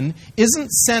publican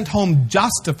isn't sent home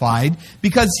justified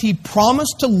because he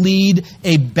promised to lead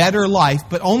a better life,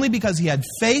 but only because he had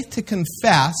faith to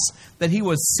confess that he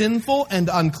was sinful and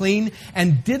unclean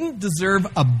and didn't deserve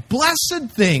a blessed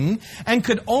thing and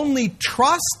could only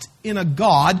trust in a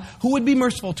God who would be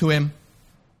merciful to him.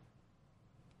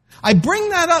 I bring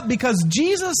that up because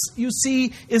Jesus, you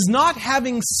see, is not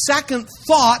having second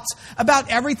thoughts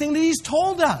about everything that he's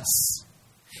told us.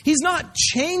 He's not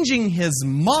changing his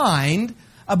mind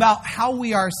about how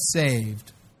we are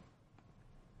saved.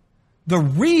 The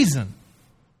reason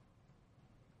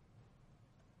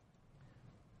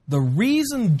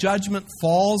judgment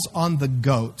falls on the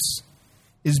goats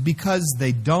is because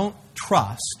they don't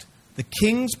trust the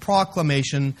king's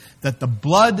proclamation that the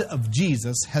blood of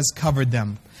Jesus has covered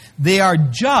them. They are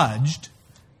judged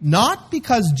not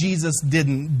because Jesus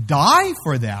didn't die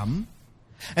for them,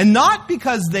 and not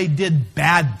because they did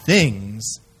bad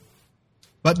things,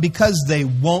 but because they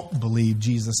won't believe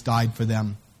Jesus died for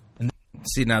them.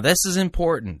 See, now this is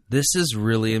important. This is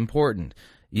really important.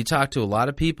 You talk to a lot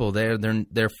of people,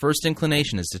 their first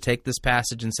inclination is to take this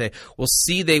passage and say, well,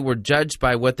 see, they were judged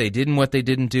by what they did and what they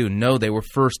didn't do. No, they were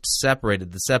first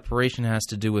separated. The separation has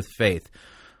to do with faith.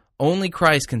 Only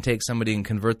Christ can take somebody and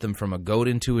convert them from a goat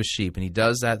into a sheep, and he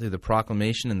does that through the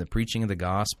proclamation and the preaching of the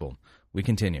gospel. We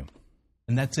continue.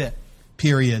 And that's it.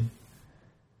 Period.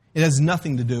 It has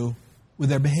nothing to do with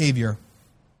their behavior.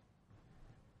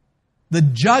 The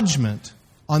judgment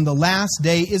on the last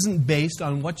day isn't based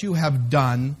on what you have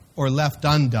done or left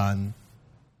undone,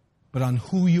 but on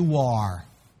who you are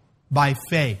by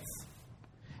faith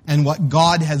and what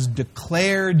God has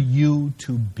declared you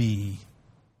to be.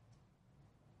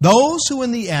 Those who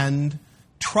in the end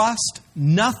trust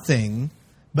nothing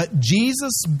but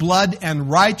Jesus' blood and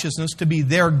righteousness to be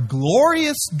their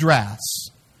glorious dress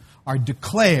are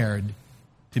declared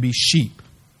to be sheep.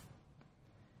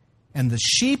 And the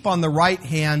sheep on the right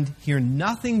hand hear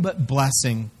nothing but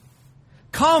blessing.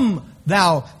 Come,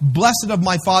 thou blessed of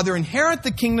my Father, inherit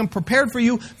the kingdom prepared for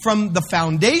you from the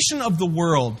foundation of the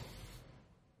world.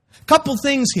 Couple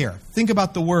things here. Think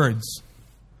about the words.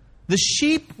 The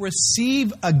sheep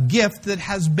receive a gift that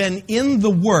has been in the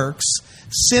works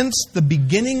since the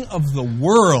beginning of the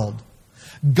world.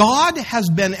 God has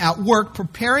been at work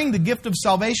preparing the gift of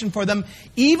salvation for them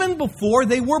even before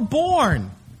they were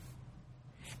born.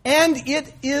 And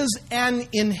it is an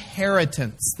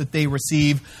inheritance that they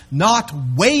receive, not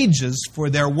wages for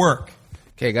their work.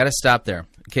 Okay, got to stop there.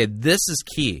 Okay, this is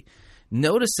key.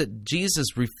 Notice that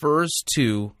Jesus refers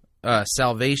to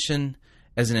salvation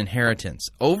as an inheritance.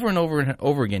 Over and over and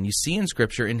over again, you see in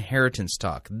Scripture inheritance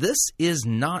talk. This is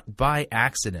not by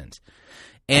accident.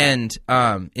 And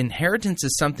inheritance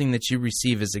is something that you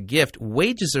receive as a gift.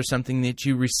 Wages are something that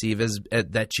you receive as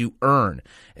that you earn.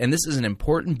 And this is an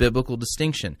important biblical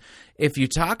distinction. If you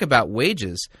talk about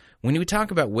wages, when we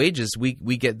talk about wages, we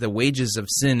get the wages of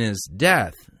sin is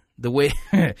death.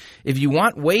 If you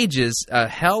want wages,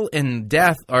 hell and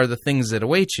death are the things that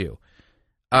await you.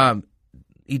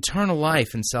 Eternal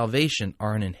life and salvation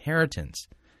are an inheritance.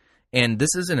 And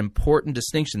this is an important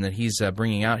distinction that he's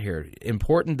bringing out here.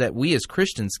 Important that we as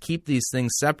Christians keep these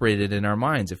things separated in our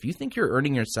minds. If you think you're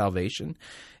earning your salvation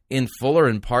in full or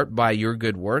in part by your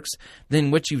good works, then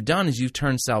what you've done is you've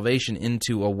turned salvation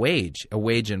into a wage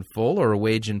in full or a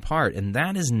wage in part. And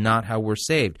that is not how we're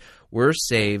saved. We're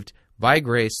saved by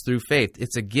grace through faith.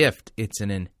 It's a gift. It's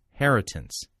an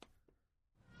inheritance.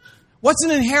 What's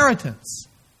an inheritance?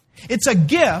 It's a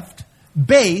gift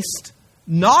based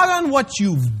not on what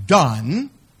you've done,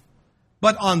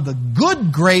 but on the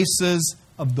good graces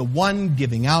of the one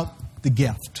giving out the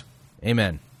gift.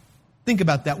 Amen. Think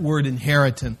about that word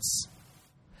inheritance.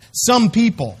 Some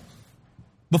people,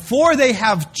 before they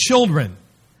have children,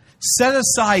 set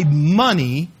aside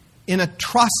money in a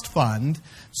trust fund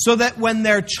so that when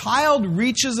their child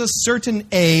reaches a certain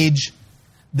age,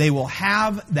 they will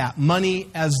have that money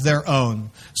as their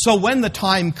own. So when the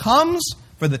time comes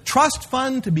for the trust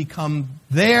fund to become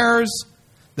theirs,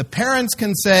 the parents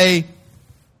can say,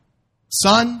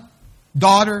 son,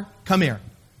 daughter, come here.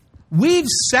 We've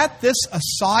set this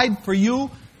aside for you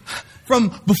from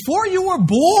before you were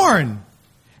born,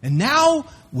 and now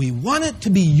we want it to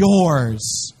be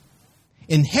yours.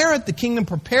 Inherit the kingdom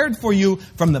prepared for you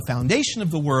from the foundation of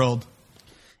the world.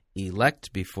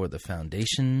 Elect before the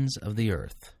foundations of the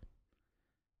earth.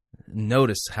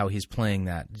 Notice how he's playing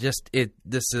that.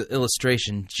 This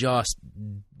illustration just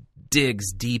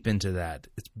digs deep into that.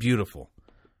 It's beautiful.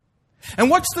 And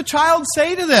what's the child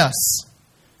say to this?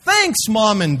 Thanks,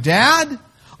 Mom and Dad.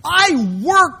 I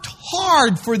worked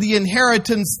hard for the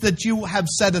inheritance that you have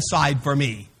set aside for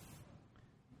me.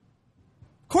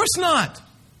 Of course not.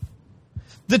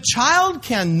 The child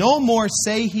can no more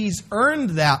say he's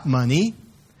earned that money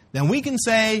than we can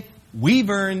say we've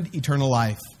earned eternal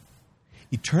life.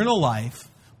 Eternal life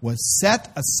was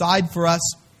set aside for us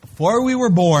before we were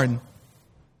born,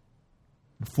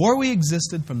 before we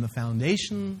existed from the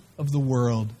foundation of the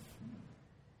world.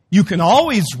 You can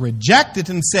always reject it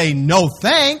and say, no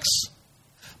thanks,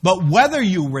 but whether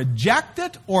you reject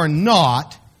it or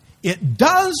not, it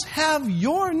does have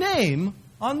your name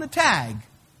on the tag.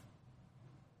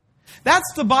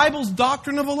 That's the Bible's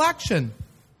doctrine of election.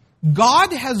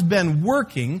 God has been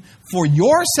working for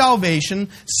your salvation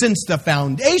since the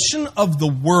foundation of the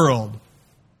world.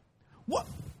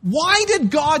 Why did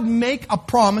God make a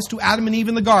promise to Adam and Eve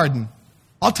in the garden?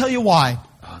 I'll tell you why.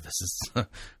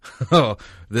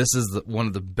 This is one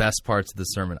of the best parts of the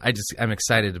sermon. I'm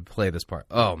excited to play this part.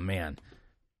 Oh, man.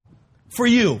 For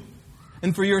you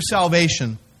and for your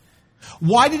salvation.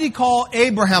 Why did he call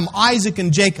Abraham, Isaac,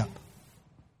 and Jacob?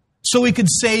 So he could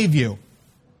save you.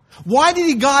 Why did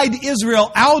he guide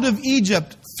Israel out of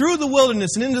Egypt, through the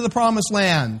wilderness, and into the promised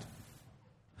land?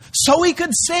 So he could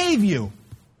save you.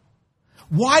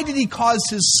 Why did he cause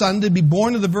his son to be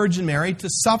born of the Virgin Mary, to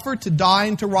suffer, to die,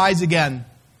 and to rise again?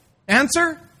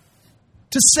 Answer?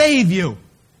 To save you.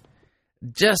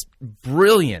 Just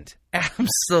brilliant.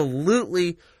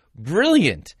 Absolutely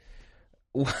brilliant.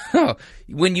 Wow.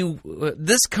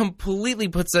 This completely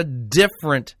puts a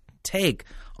different take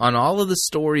on all of the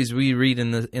stories we read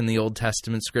in the Old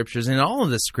Testament scriptures and all of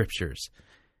the scriptures.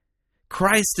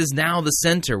 Christ is now the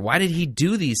center. Why did he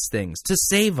do these things? To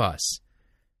save us.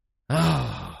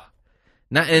 Oh.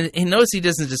 Now, and notice he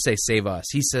doesn't just say save us.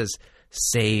 He says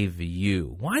save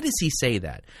you. Why does he say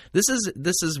that? This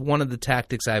is one of the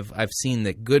tactics I've seen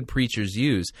that good preachers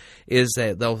use, is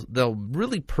that they'll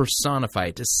really personify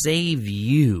it, to save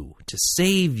you. To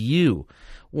save you.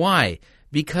 Why?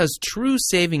 Because true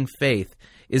saving faith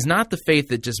is not the faith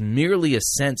that just merely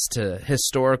assents to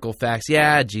historical facts.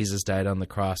 Yeah, Jesus died on the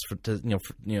cross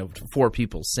for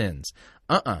people's sins.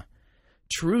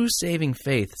 True saving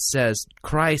faith says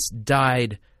Christ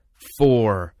died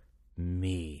for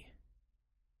me.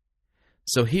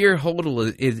 So here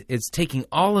Hodel is taking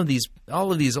all of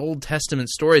these Old Testament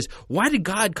stories. Why did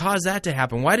God cause that to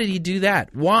happen? Why did he do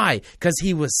that? Why? Because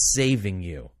he was saving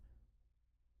you.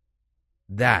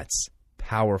 That's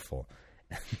powerful.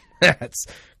 That's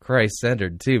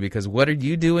Christ-centered too, because what are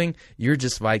you doing? You're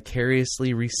just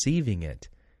vicariously receiving it.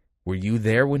 Were you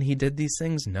there when he did these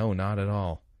things? No, not at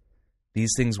all.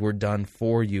 These things were done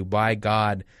for you by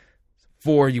God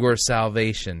for your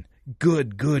salvation.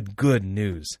 Good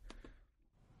news.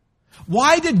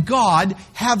 Why did God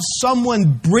have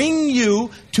someone bring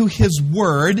you to His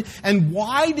Word? And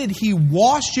why did He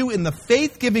wash you in the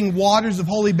faith-giving waters of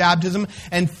holy baptism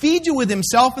and feed you with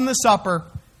Himself in the supper?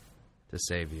 To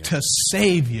save you. To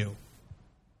save you.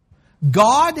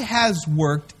 God has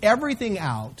worked everything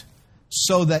out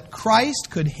so that Christ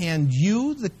could hand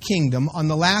you the kingdom on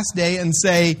the last day and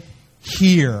say,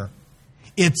 "Here,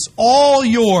 it's all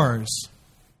yours."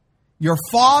 Your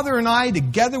Father and I,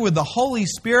 together with the Holy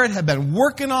Spirit, have been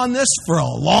working on this for a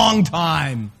long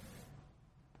time.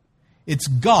 It's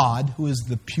God who is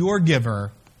the pure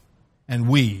giver, and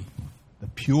we, the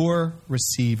pure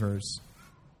receivers.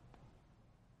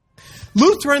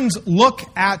 Lutherans look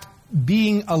at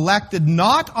being elected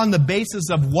not on the basis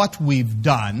of what we've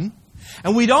done,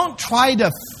 and we don't try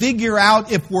to figure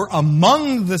out if we're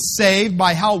among the saved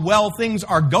by how well things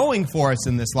are going for us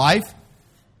in this life.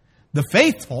 The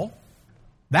faithful,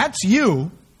 that's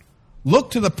you,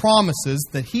 look to the promises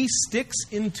that He sticks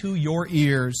into your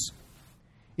ears.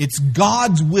 It's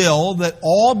God's will that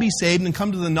all be saved and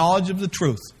come to the knowledge of the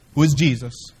truth, who is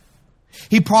Jesus.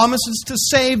 He promises to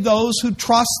save those who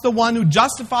trust the one who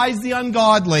justifies the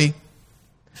ungodly.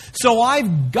 So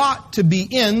I've got to be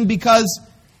in because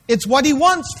it's what He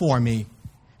wants for me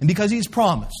and because He's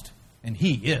promised, and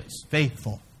He is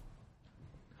faithful.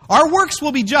 Our works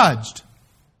will be judged,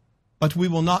 but we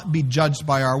will not be judged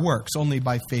by our works, only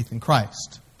by faith in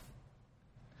Christ.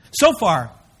 So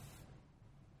far,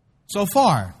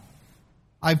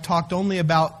 I've talked only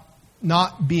about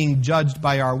not being judged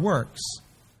by our works.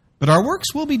 But our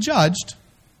works will be judged.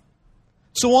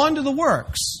 So on to the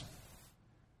works.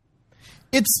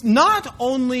 It's not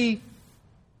only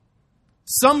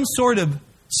some sort of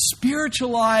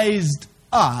spiritualized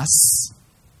us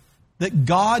that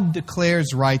God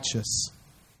declares righteous.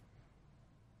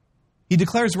 He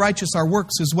declares righteous our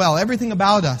works as well. Everything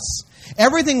about us,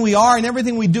 everything we are and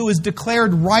everything we do is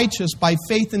declared righteous by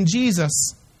faith in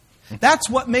Jesus. That's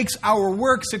what makes our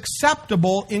works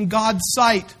acceptable in God's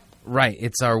sight. Right.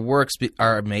 It's our works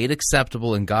are made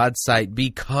acceptable in God's sight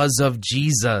because of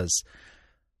Jesus.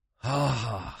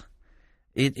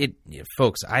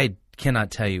 Folks, I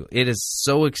cannot tell you. It is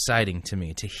so exciting to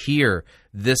me to hear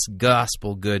this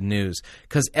gospel good news,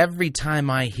 because every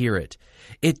time I hear it,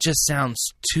 it just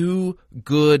sounds too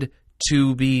good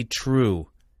to be true.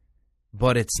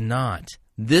 But it's not.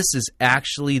 This is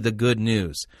actually the good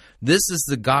news. This is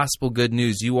the gospel good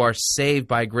news. You are saved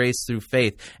by grace through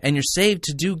faith, and you're saved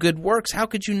to do good works. How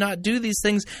could you not do these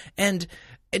things? And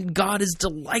God is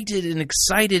delighted and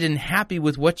excited and happy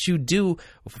with what you do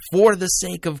for the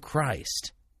sake of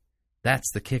Christ.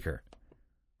 That's the kicker.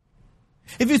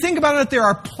 If you think about it, there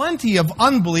are plenty of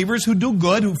unbelievers who do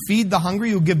good, who feed the hungry,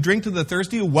 who give drink to the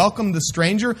thirsty, who welcome the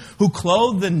stranger, who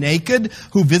clothe the naked,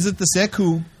 who visit the sick,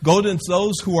 who go to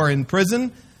those who are in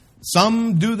prison.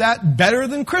 Some do that better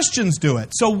than Christians do it.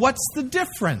 So what's the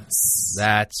difference?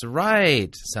 That's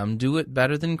right. Some do it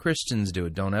better than Christians do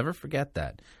it. Don't ever forget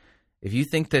that. If you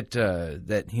think that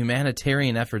that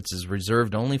humanitarian efforts is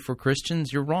reserved only for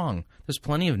Christians, you're wrong. There's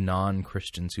plenty of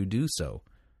non-Christians who do so.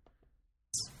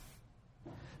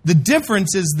 The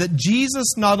difference is that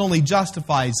Jesus not only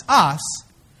justifies us,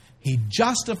 He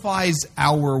justifies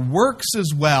our works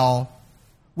as well,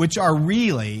 which are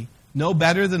really no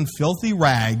better than filthy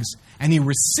rags, and He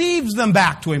receives them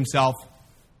back to Himself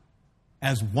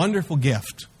as wonderful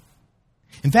gift.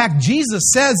 In fact, Jesus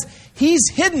says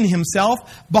He's hidden Himself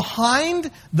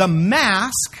behind the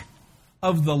mask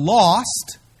of the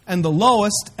lost and the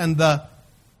lowest and the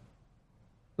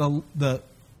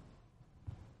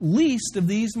least of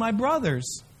these my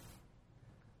brothers.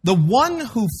 The one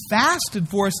who fasted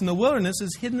for us in the wilderness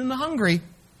is hidden in the hungry.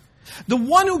 The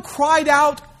one who cried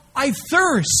out, "I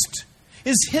thirst,"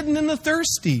 is hidden in the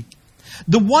thirsty.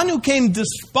 The one who came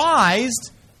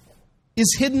despised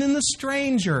is hidden in the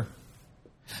stranger.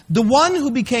 The one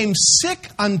who became sick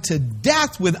unto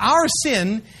death with our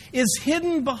sin is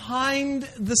hidden behind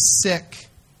the sick.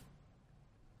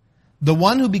 The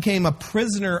one who became a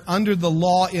prisoner under the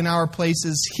law in our place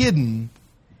is hidden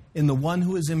in the one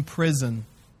who is in prison.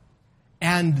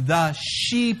 And the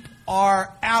sheep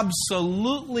are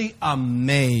absolutely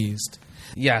amazed.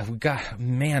 Yeah,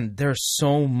 there's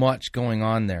so much going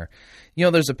on there. You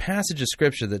know, there's a passage of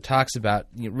Scripture that talks about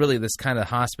really this kind of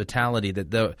hospitality,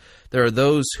 that there are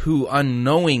those who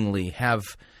unknowingly have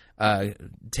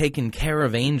taken care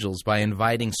of angels by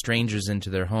inviting strangers into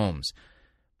their homes.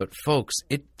 But folks,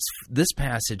 this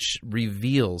passage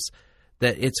reveals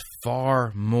that it's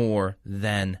far more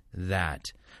than that.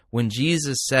 When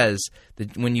Jesus says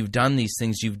that when you've done these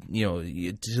things,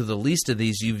 to the least of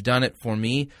these, you've done it for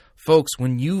me. Folks,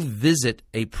 when you visit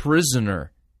a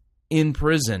prisoner in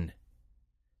prison,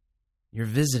 you're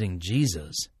visiting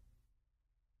Jesus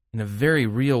in a very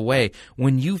real way.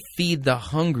 When you feed the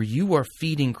hungry, you are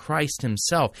feeding Christ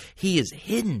himself. He is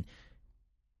hidden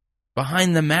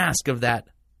behind the mask of that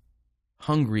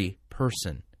hungry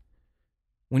person.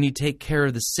 When you take care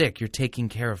of the sick, you're taking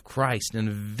care of Christ in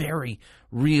a very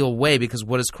real way, because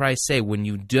what does Christ say? When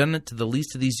you've done it to the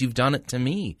least of these, you've done it to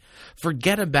me.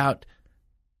 Forget about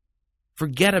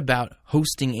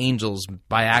hosting angels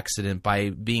by accident, by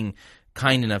being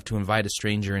kind enough to invite a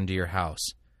stranger into your house.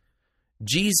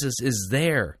 Jesus is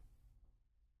there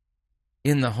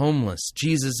in the homeless.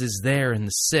 Jesus is there in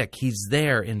the sick. He's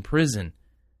there in prison.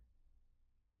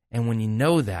 And when you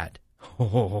know that,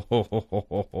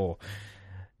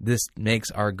 this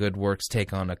makes our good works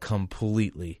take on a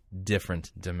completely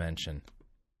different dimension.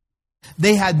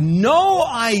 They had no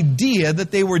idea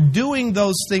that they were doing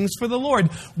those things for the Lord.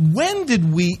 When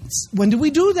did we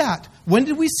do that? When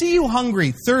did we see you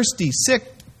hungry, thirsty, sick,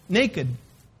 naked,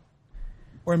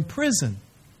 or in prison?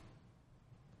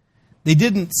 They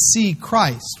didn't see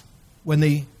Christ when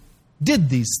they did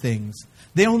these things.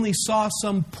 They only saw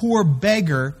some poor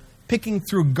beggar picking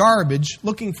through garbage,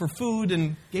 looking for food,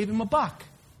 and gave him a buck.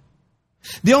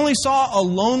 They only saw a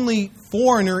lonely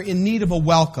foreigner in need of a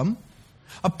welcome,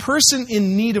 a person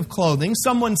in need of clothing,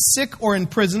 someone sick or in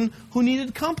prison who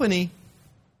needed company.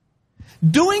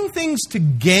 Doing things to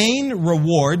gain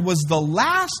reward was the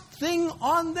last thing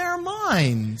on their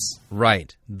minds.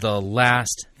 Right, the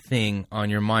last thing on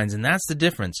your minds. And that's the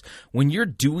difference. When you're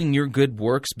doing your good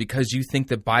works because you think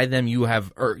that by them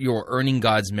you're earning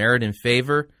God's merit and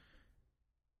favor,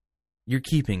 you're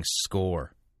keeping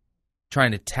score,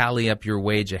 trying to tally up your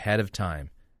wage ahead of time.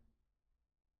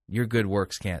 Your good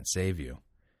works can't save you.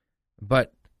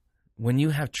 But when you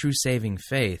have true saving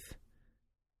faith,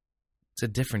 it's a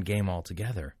different game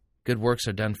altogether. Good works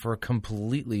are done for a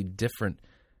completely different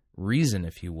reason,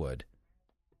 if you would.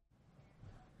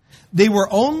 They were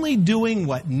only doing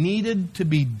what needed to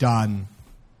be done.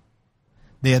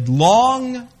 They had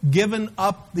long given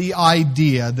up the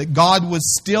idea that God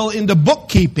was still into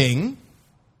bookkeeping,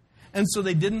 and so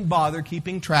they didn't bother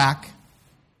keeping track.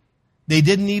 They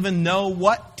didn't even know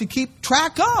what to keep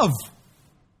track of.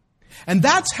 And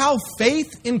that's how faith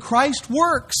in Christ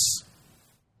works.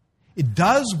 It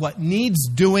does what needs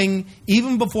doing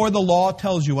even before the law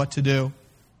tells you what to do.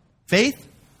 Faith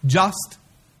just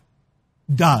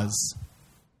does.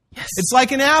 Yes. It's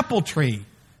like an apple tree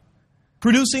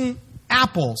producing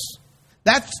apples.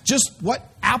 That's just what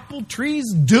apple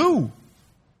trees do.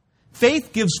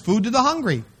 Faith gives food to the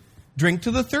hungry, drink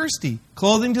to the thirsty,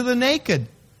 clothing to the naked,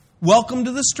 welcome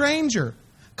to the stranger,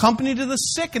 company to the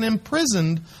sick and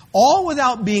imprisoned, all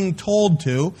without being told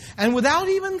to and without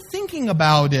even thinking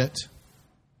about it.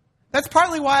 That's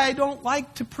partly why I don't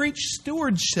like to preach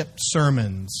stewardship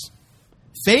sermons.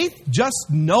 Faith just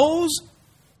knows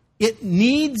it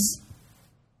needs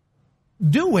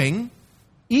doing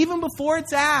even before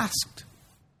it's asked.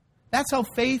 That's how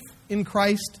faith in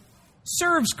Christ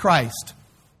serves Christ.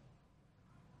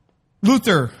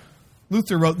 Luther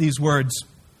wrote these words: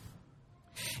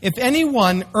 "If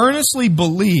anyone earnestly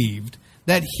believed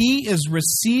that he is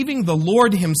receiving the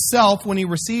Lord himself when he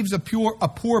receives a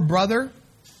poor brother,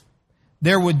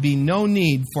 there would be no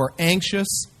need for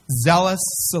anxious, zealous,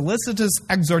 solicitous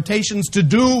exhortations to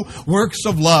do works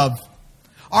of love.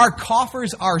 Our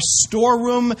coffers, our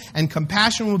storeroom, and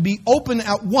compassion would be open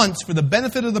at once for the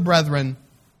benefit of the brethren.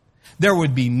 There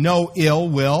would be no ill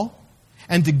will,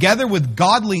 and together with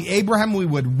godly Abraham we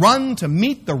would run to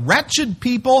meet the wretched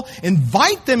people,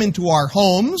 invite them into our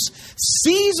homes,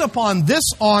 seize upon this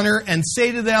honor, and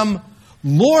say to them,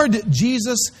 'Lord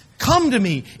Jesus, come to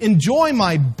me, enjoy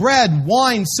my bread,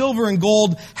 wine, silver, and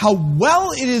gold. How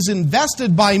well it is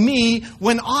invested by me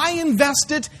when I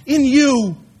invest it in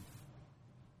you.'"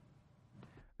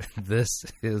 This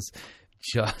is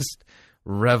just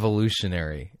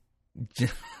revolutionary.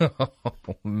 Oh,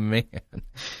 man.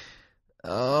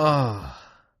 Oh,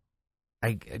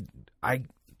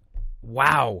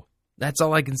 wow. That's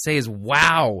all I can say is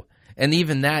wow. And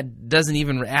even that doesn't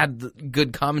even add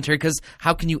good commentary, because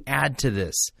how can you add to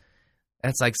this?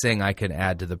 That's like saying I can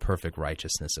add to the perfect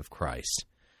righteousness of Christ.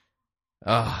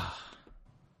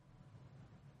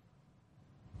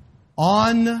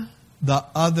 On the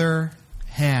other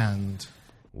hand.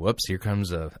 Whoops, here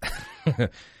comes a...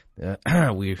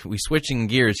 we switching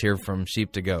gears here from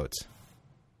sheep to goats.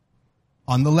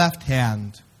 On the left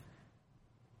hand,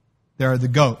 there are the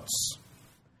goats.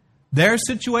 Their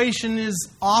situation is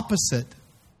opposite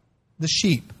the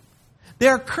sheep. They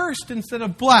are cursed instead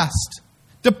of blessed.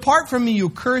 Depart from me, you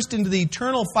cursed, into the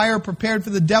eternal fire prepared for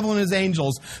the devil and his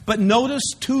angels. But notice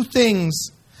two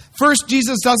things. First,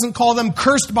 Jesus doesn't call them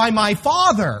cursed by my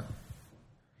Father.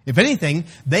 If anything,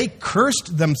 they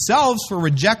cursed themselves for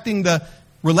rejecting the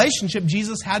relationship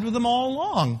Jesus had with them all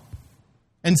along.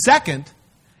 And second,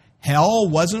 hell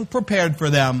wasn't prepared for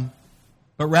them,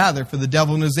 but rather for the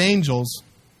devil and his angels.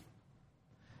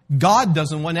 God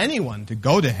doesn't want anyone to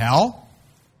go to hell.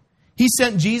 He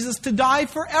sent Jesus to die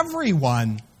for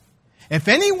everyone. If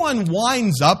anyone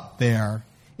winds up there,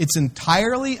 it's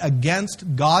entirely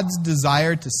against God's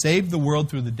desire to save the world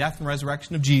through the death and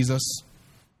resurrection of Jesus.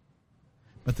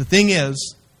 But the thing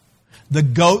is, the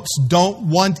goats don't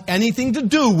want anything to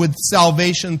do with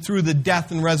salvation through the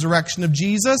death and resurrection of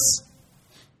Jesus.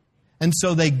 And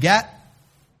so they get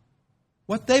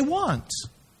what they want.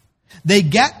 They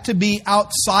get to be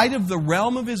outside of the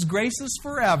realm of His graces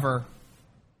forever.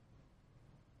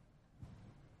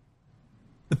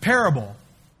 The parable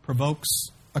provokes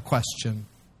a question.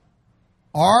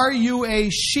 Are you a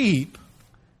sheep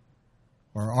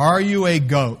or are you a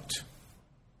goat?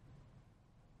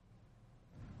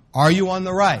 Are you on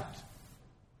the right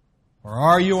or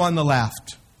are you on the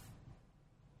left?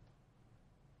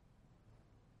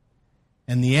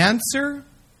 And the answer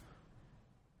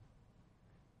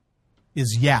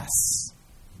is yes.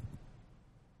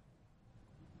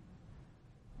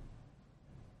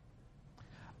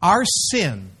 Our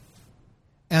sin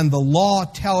and the law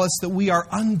tell us that we are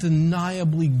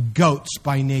undeniably goats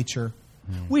by nature.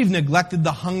 We've neglected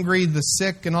the hungry, the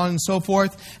sick, and on and so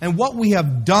forth. And what we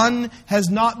have done has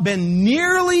not been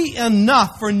nearly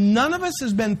enough, for none of us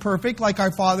has been perfect like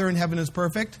our Father in heaven is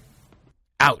perfect.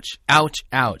 Ouch, ouch,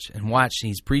 ouch. And watch,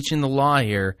 he's preaching the law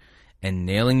here and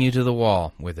nailing you to the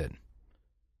wall with it.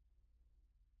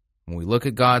 When we look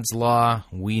at God's law,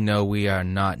 we know we are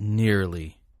not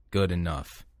nearly good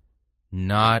enough.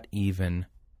 Not even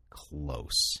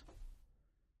close.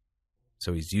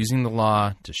 So he's using the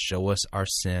law to show us our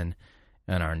sin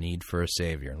and our need for a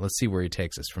Savior. Let's see where he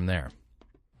takes us from there.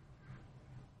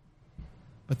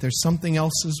 But there's something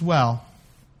else as well.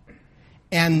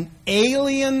 An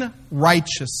alien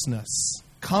righteousness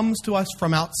comes to us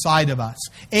from outside of us.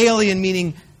 Alien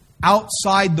meaning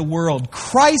outside the world.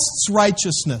 Christ's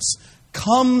righteousness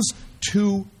comes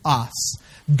to us.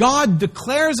 God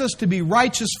declares us to be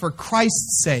righteous for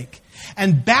Christ's sake.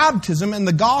 And baptism and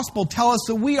the gospel tell us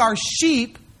that we are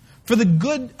sheep for the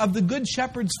good of the good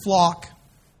shepherd's flock.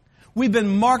 We've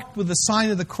been marked with the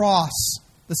sign of the cross,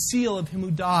 the seal of Him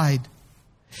who died.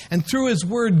 And through His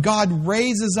word, God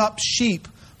raises up sheep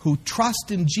who trust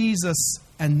in Jesus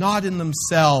and not in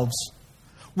themselves.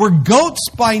 We're goats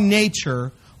by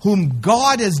nature, whom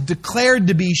God has declared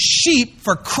to be sheep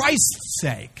for Christ's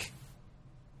sake.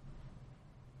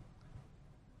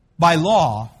 By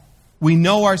law, we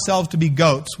know ourselves to be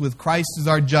goats with Christ as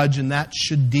our judge, and that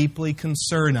should deeply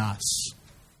concern us.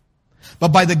 But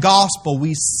by the gospel,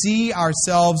 we see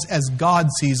ourselves as God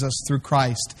sees us through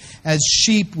Christ, as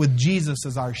sheep with Jesus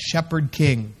as our shepherd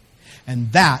king.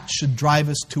 And that should drive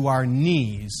us to our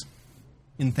knees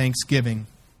in thanksgiving.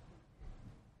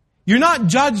 You're not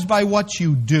judged by what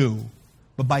you do,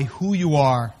 but by who you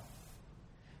are.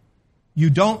 You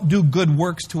don't do good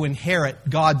works to inherit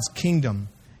God's kingdom.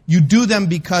 You do them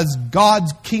because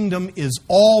God's kingdom is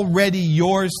already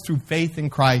yours through faith in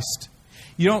Christ.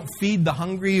 You don't feed the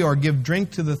hungry or give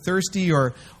drink to the thirsty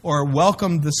or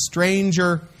welcome the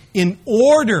stranger in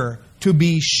order to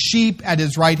be sheep at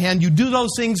His right hand. You do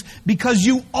those things because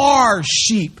you are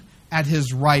sheep at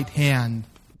His right hand.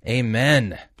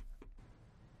 Amen.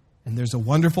 And there's a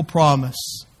wonderful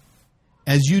promise.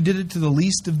 As you did it to the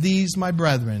least of these, my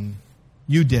brethren,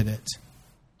 you did it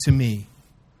to me.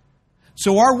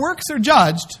 So our works are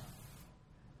judged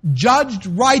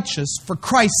righteous for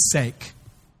Christ's sake.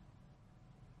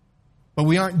 But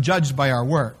we aren't judged by our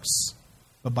works,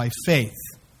 but by faith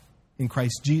in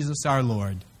Christ Jesus our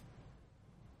Lord.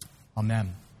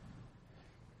 Amen.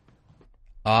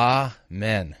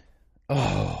 Amen.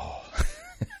 Oh.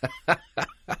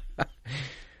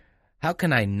 How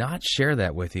can I not share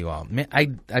that with you all? Man,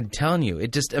 I'm telling you,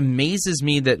 it just amazes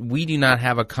me that we do not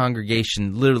have a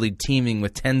congregation literally teeming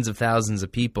with tens of thousands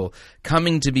of people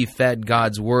coming to be fed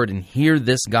God's word and hear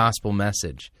this gospel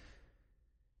message.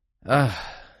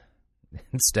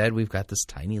 Instead, we've got this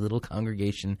tiny little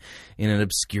congregation in an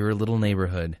obscure little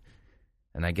neighborhood.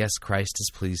 And I guess Christ is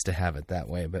pleased to have it that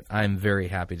way, but I'm very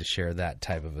happy to share that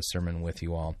type of a sermon with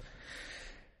you all.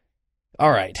 All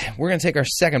right, we're going to take our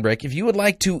second break. If you would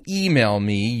like to email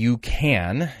me, you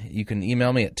can. You can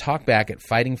email me at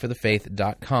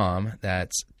talkback@fightingforthefaith.com.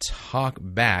 That's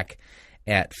talkback@fightingforthefaith.com.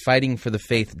 at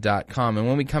fightingforthefaith.com. And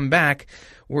when we come back,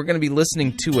 we're going to be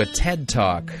listening to a TED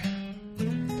Talk.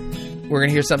 We're going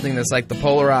to hear something that's like the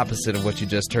polar opposite of what you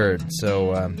just heard.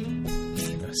 So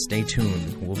stay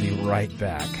tuned. We'll be right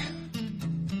back.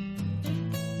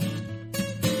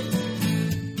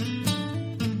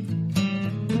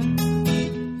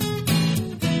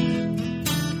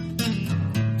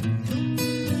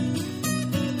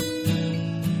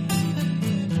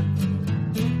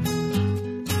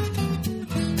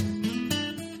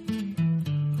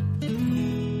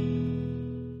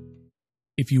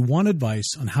 If you want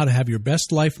advice on how to have your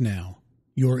best life now,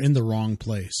 you're in the wrong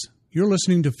place. You're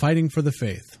listening to Fighting for the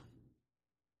Faith.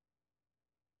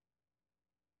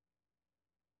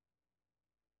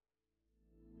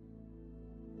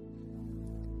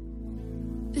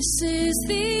 This is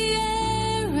the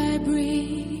air I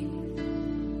breathe.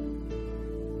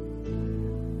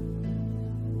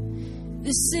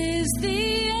 This is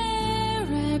the air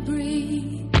I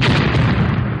breathe.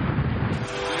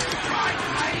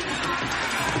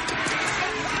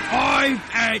 I've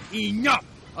had enough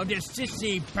of the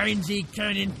sissy, pansy,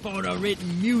 cannon fodder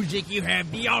written music you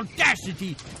have the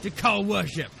audacity to call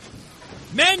worship.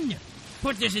 Men,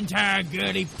 put this entire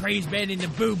girly praise band in the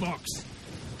boo box.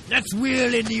 Let's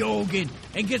wheel in the organ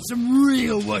and get some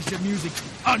real worship music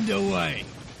underway.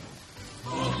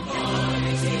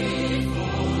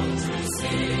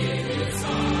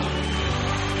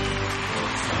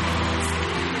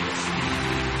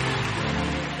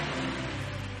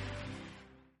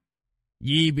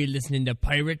 Ye be listening to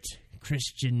Pirate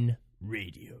Christian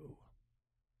Radio.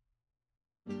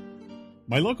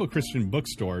 My local Christian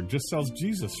bookstore just sells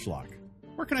Jesus schlock.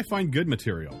 Where can I find good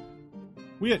material?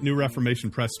 We at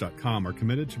NewReformationPress.com are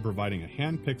committed to providing a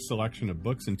hand-picked selection of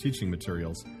books and teaching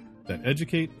materials that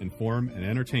educate, inform, and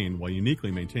entertain while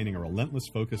uniquely maintaining a relentless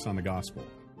focus on the gospel.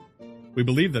 We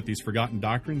believe that these forgotten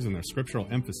doctrines and their scriptural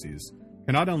emphases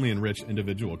can not only enrich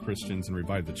individual Christians and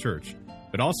revive the church,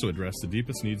 but also address the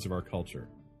deepest needs of our culture.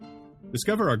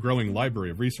 Discover our growing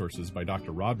library of resources by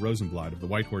Dr. Rod Rosenblatt of the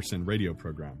White Horse Inn radio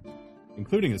program,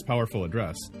 including his powerful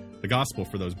address, The Gospel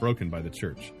for Those Broken by the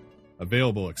Church,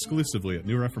 available exclusively at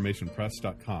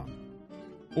NewReformationPress.com,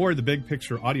 or the Big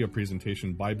Picture audio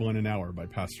presentation Bible in an Hour by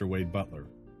Pastor Wade Butler.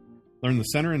 Learn the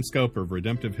center and scope of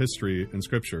redemptive history and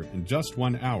Scripture in just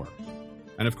 1 hour.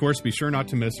 And of course, be sure not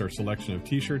to miss our selection of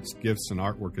t-shirts, gifts, and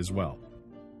artwork as well.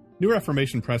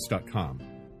 NewReformationPress.com.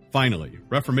 Finally,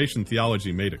 Reformation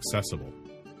theology made accessible.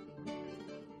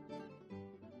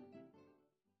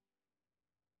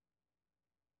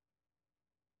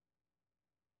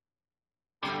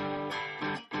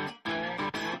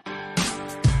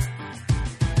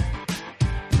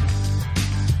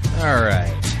 All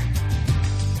right.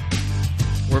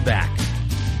 We're back.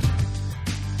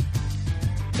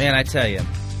 Man, I tell you,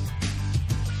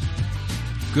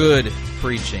 good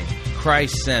preaching,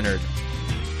 Christ-centered,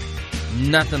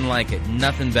 nothing like it,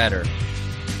 nothing better.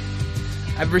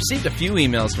 I've received a few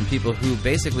emails from people who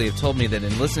basically have told me that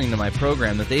in listening to my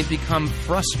program that they've become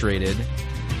frustrated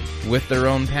with their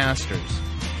own pastors.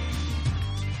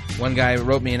 One guy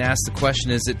wrote me and asked the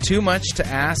question, is it too much to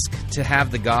ask to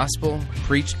have the gospel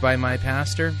preached by my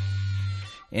pastor?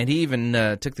 And he even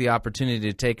took the opportunity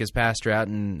to take his pastor out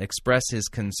and express his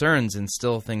concerns, and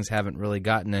still things haven't really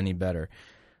gotten any better.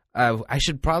 I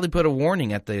should probably put a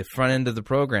warning at the front end of the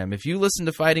program. If you listen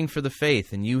to Fighting for the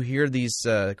Faith and you hear these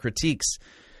critiques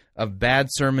of bad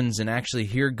sermons and actually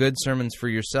hear good sermons for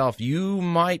yourself, you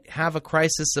might have a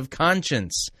crisis of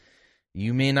conscience.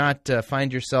 You may not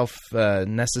find yourself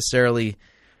necessarily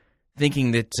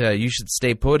thinking that you should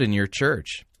stay put in your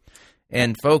church.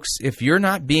 And folks, if you're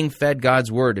not being fed God's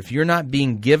Word, if you're not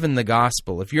being given the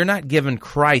gospel, if you're not given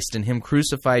Christ and Him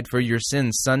crucified for your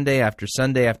sins Sunday after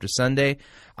Sunday after Sunday,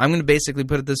 I'm going to basically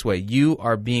put it this way. You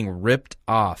are being ripped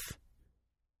off.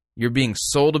 You're being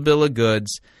sold a bill of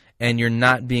goods, and you're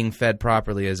not being fed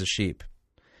properly as a sheep.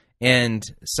 And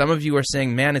some of you are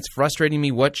saying, man, it's frustrating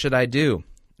me. What should I do?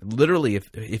 Literally,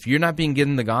 if you're not being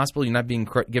given the gospel, you're not being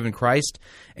given Christ,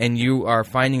 and you are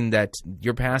finding that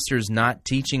your pastor is not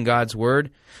teaching God's Word,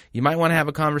 you might want to have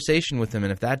a conversation with him.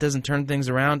 And if that doesn't turn things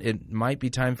around, it might be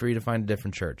time for you to find a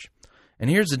different church. And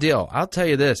here's the deal. I'll tell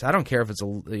you this. I don't care if it's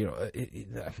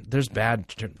there's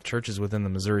bad churches within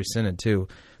the Missouri Synod, too.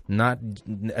 Not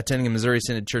attending a Missouri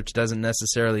Synod church doesn't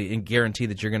necessarily guarantee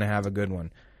that you're going to have a good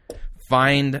one.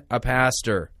 Find a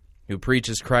pastor who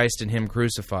preaches Christ and Him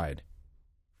crucified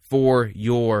for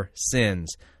your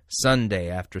sins, Sunday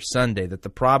after Sunday, that the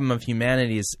problem of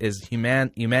humanity is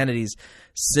humanity's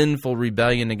sinful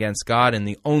rebellion against God, and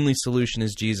the only solution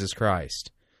is Jesus Christ.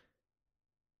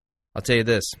 I'll tell you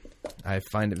this. I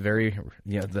find it very,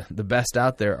 the best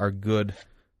out there are good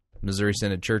Missouri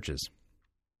Synod churches.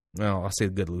 Well, I'll say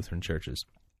good Lutheran churches.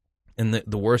 And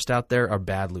the worst out there are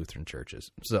bad Lutheran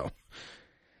churches. So,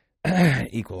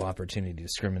 equal opportunity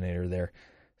discriminator there.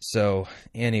 So,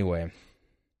 anyway.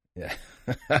 Yeah.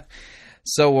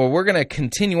 So we're going to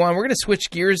continue on. We're going to switch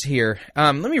gears here.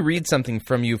 Let me read something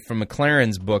from you from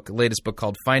McLaren's latest book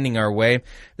called Finding Our Way.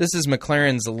 This is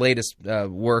McLaren's latest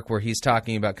work where he's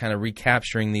talking about kind of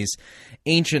recapturing these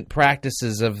ancient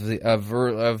practices of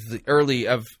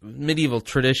medieval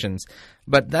traditions.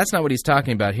 But that's not what he's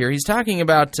talking about here. He's talking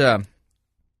about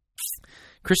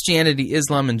Christianity,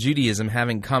 Islam, and Judaism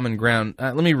having common ground.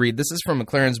 Let me read. This is from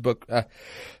McLaren's book,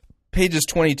 pages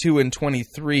 22 and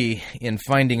 23 in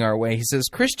Finding Our Way. He says,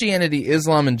 Christianity,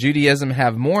 Islam, and Judaism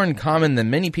have more in common than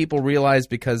many people realize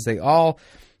because they all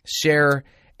share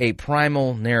a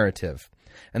primal narrative.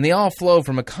 And they all flow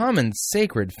from a common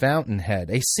sacred fountainhead,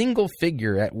 a single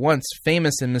figure at once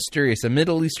famous and mysterious, a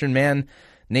Middle Eastern man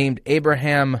named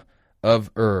Abraham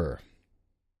of Ur.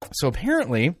 So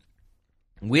apparently,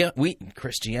 we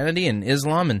Christianity and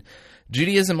Islam and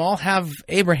Judaism all have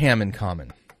Abraham in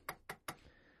common.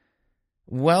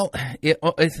 Well,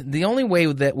 the only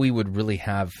way that we would really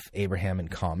have Abraham in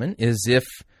common is if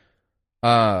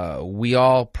we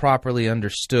all properly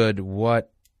understood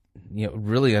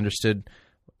really understood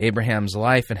Abraham's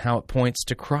life and how it points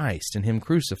to Christ and him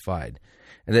crucified,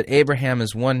 and that Abraham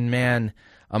is one man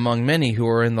among many who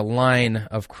are in the line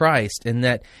of Christ, and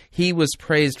that he was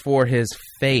praised for his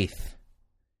faith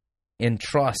and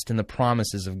trust in the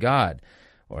promises of God.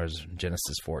 Or as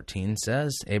Genesis 14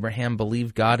 says, Abraham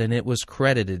believed God and it was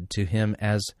credited to him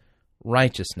as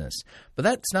righteousness. But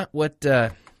that's not what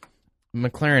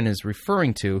McLaren is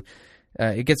referring to.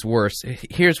 It gets worse.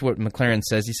 Here's what McLaren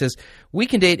says. He says, we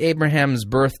can date Abraham's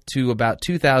birth to about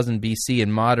 2000 BC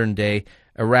in modern-day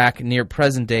Iraq near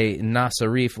present-day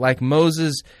Nazareth. Like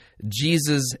Moses,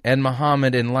 Jesus, and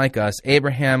Muhammad, and like us,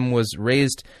 Abraham was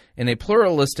raised in a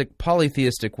pluralistic,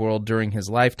 polytheistic world. During his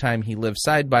lifetime, he lived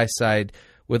side by side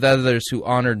with others who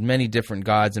honored many different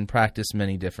gods and practiced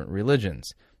many different religions.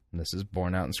 And this is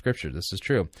borne out in Scripture. This is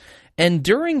true. And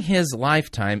during his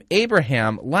lifetime,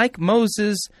 Abraham, like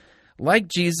Moses, like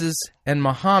Jesus, and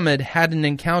Muhammad, had an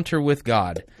encounter with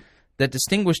God that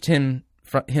distinguished him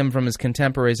from his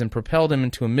contemporaries and propelled him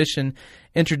into a mission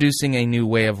introducing a new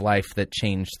way of life that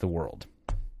changed the world.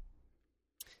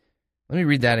 Let me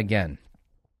read that again.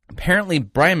 Apparently,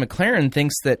 Brian McLaren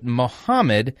thinks that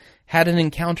Muhammad had an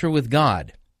encounter with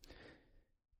God.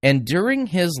 And during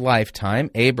his lifetime,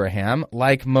 Abraham,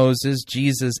 like Moses,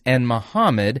 Jesus, and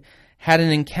Muhammad, had an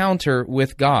encounter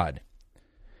with God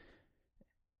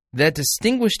that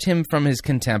distinguished him from his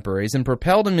contemporaries and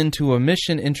propelled him into a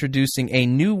mission introducing a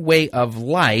new way of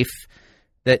life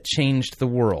that changed the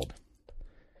world.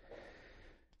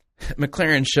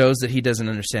 McLaren shows that he doesn't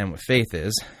understand what faith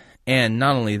is, and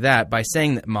not only that, by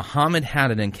saying that Muhammad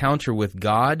had an encounter with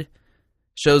God,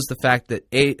 shows the fact that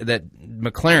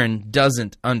McLaren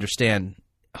doesn't understand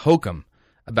hokum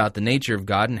about the nature of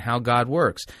God and how God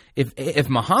works. If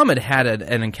Muhammad had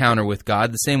an encounter with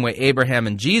God the same way Abraham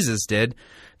and Jesus did,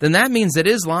 then that means that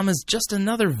Islam is just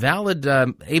another valid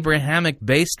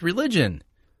Abrahamic-based religion.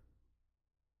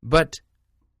 But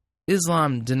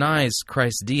Islam denies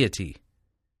Christ's deity.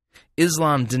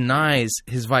 Islam denies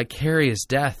his vicarious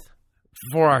death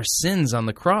for our sins on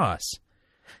the cross.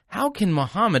 How can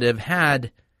Muhammad have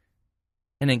had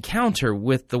an encounter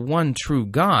with the one true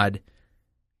God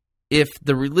if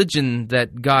the religion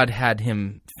that God had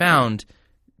him found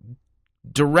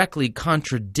directly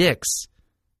contradicts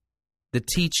the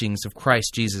teachings of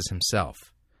Christ Jesus himself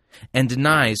and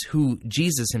denies who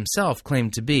Jesus himself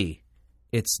claimed to be?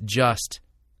 It's just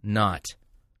not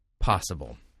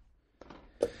possible.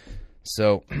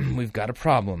 So we've got a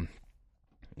problem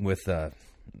with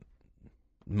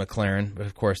McLaren, but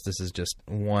of course this is just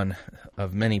one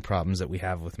of many problems that we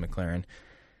have with McLaren.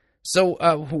 So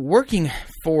working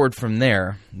forward from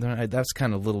there, that's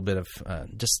kind of a little bit of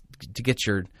just to get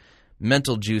your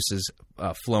mental juices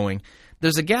flowing.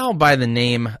 There's a gal by the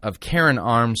name of Karen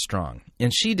Armstrong,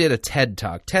 and she did a TED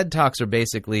Talk. TED Talks are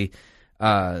basically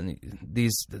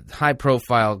these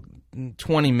high-profile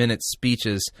 20-minute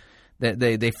speeches that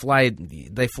they fly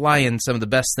in some of the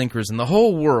best thinkers in the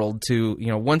whole world to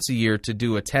once a year to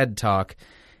do a TED Talk,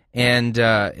 and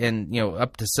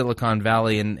up to Silicon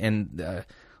Valley and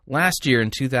last year in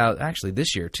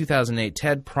 2008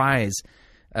 TED Prize.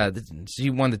 She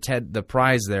won the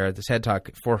prize there at the TED Talk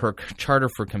for her Charter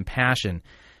for Compassion.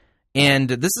 And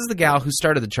this is the gal who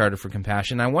started the Charter for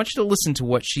Compassion. I want you to listen to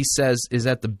what she says is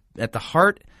at the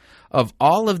heart of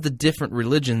all of the different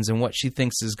religions and what she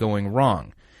thinks is going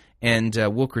wrong. And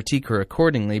we'll critique her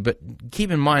accordingly. But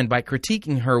keep in mind, by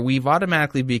critiquing her, we've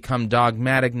automatically become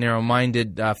dogmatic,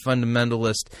 narrow-minded,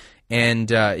 fundamentalist.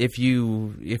 And if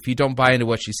you don't buy into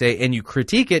what she say and you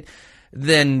critique it,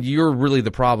 then you're really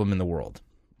the problem in the world.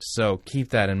 So keep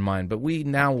that in mind. But we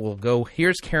now will go.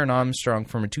 Here's Karen Armstrong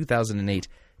from a 2008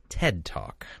 TED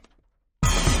Talk.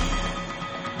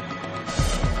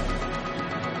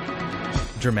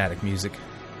 Dramatic music.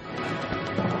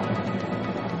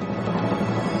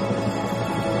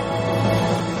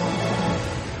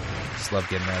 Just love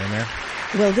getting that in there.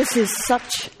 Well, this is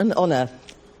such an honor,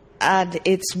 and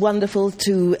it's wonderful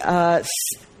to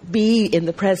be in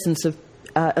the presence of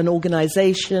an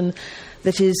organization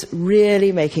that is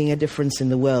really making a difference in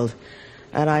the world.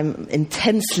 And I'm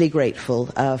intensely grateful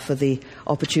for the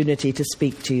opportunity to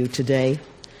speak to you today.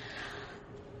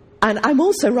 And I'm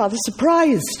also rather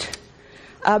surprised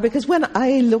because when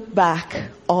I look back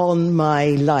on my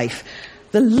life,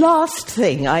 the last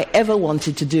thing I ever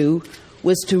wanted to do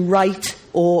was to write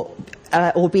or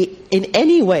be in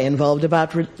any way involved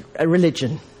about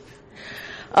religion.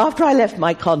 After I left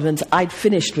my convent, I'd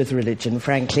finished with religion,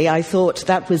 frankly. I thought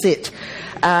that was it.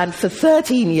 And for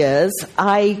 13 years,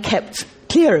 I kept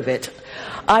clear of it.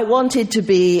 I wanted to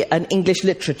be an English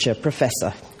literature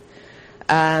professor.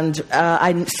 And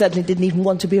I certainly didn't even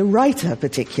want to be a writer,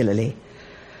 particularly.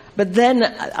 But then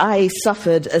I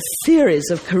suffered a series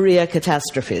of career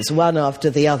catastrophes, one after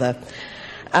the other,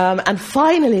 and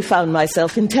finally found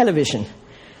myself in television.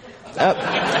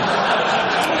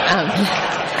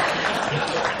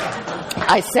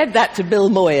 I said that to Bill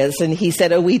Moyers, and he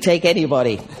said, "Oh, we take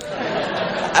anybody."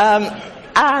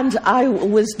 And I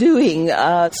was doing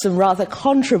some rather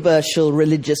controversial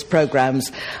religious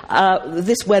programs.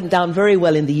 This went down very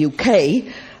well in the UK,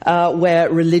 where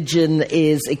religion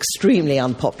is extremely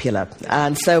unpopular.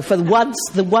 And so for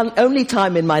the only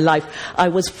time in my life, I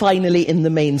was finally in the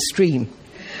mainstream.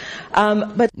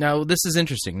 But now this is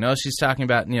interesting. No, she's talking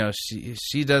about,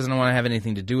 she doesn't want to have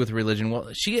anything to do with religion. Well,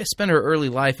 she spent her early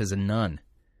life as a nun,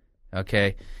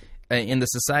 okay, in the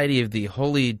Society of the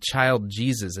Holy Child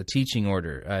Jesus, a teaching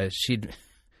order. She's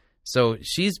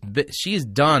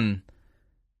done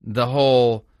the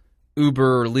whole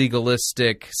uber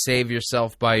legalistic, save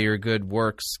yourself by your good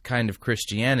works kind of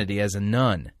Christianity as a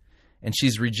nun. And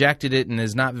she's rejected it and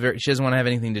she doesn't want to have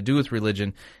anything to do with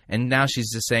religion. And now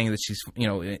she's just saying that she's,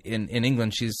 in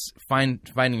England, she's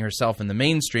finding herself in the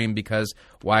mainstream because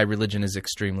why religion is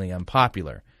extremely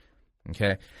unpopular.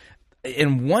 Okay?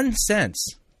 In one sense,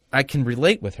 I can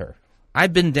relate with her.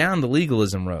 I've been down the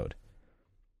legalism road.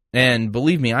 And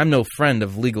believe me, I'm no friend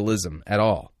of legalism at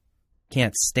all.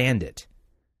 Can't stand it.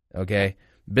 Okay?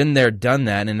 Been there, done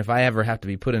that, and if I ever have to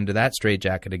be put into that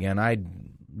straitjacket again, I'd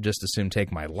just as soon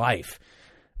take my life.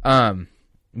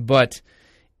 But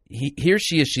here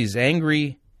she is. She's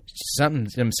angry.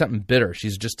 Something bitter. She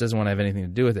just doesn't want to have anything to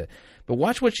do with it. But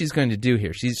watch what she's going to do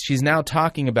here. She's now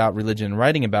talking about religion,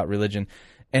 writing about religion.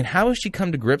 And how has she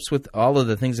come to grips with all of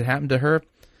the things that happened to her?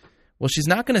 Well, she's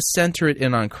not going to center it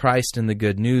in on Christ and the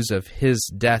good news of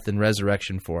his death and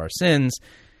resurrection for our sins.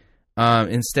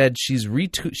 Instead, she's going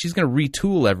to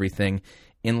retool everything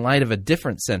in light of a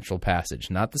different central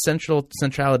passage, not the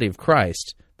centrality of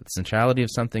Christ, but the centrality of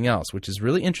something else, which is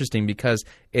really interesting because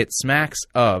it smacks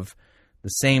of the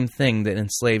same thing that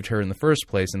enslaved her in the first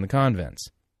place in the convents.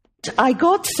 I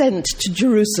got sent to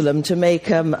Jerusalem to make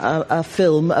a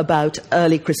film about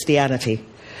early Christianity.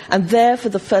 And there, for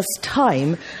the first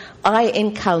time, I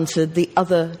encountered the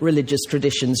other religious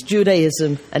traditions,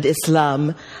 Judaism and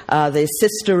Islam, the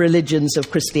sister religions of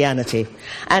Christianity.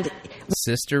 And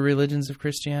sister religions of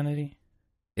Christianity?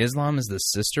 Islam is the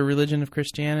sister religion of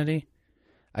Christianity?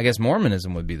 I guess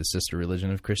Mormonism would be the sister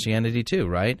religion of Christianity too,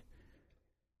 right?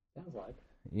 Sounds like.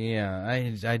 Yeah,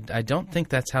 I don't think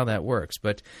that's how that works,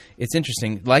 but it's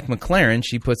interesting. Like McLaren,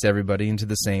 she puts everybody into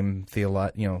the same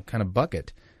kind of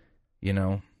bucket.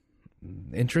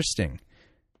 Interesting.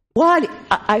 While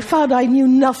I found I knew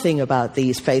nothing about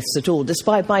these faiths at all,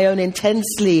 despite my own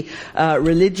intensely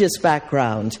religious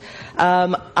background.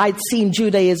 I'd seen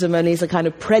Judaism only as a kind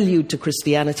of prelude to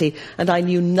Christianity, and I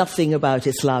knew nothing about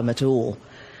Islam at all.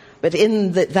 But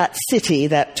in that city,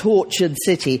 that tortured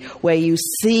city, where you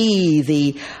see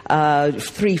the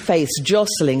three faiths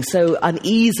jostling so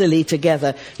uneasily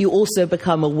together, you also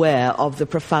become aware of the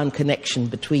profound connection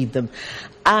between them.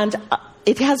 And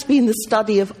it has been the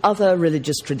study of other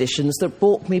religious traditions that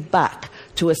brought me back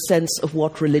to a sense of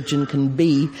what religion can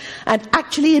be, and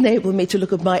actually enabled me to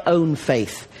look at my own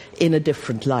faith in a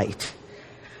different light.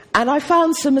 And I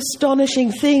found some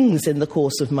astonishing things in the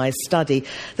course of my study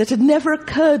that had never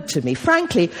occurred to me.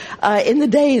 Frankly, in the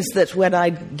days that when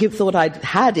I thought I'd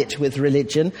had it with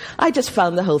religion, I just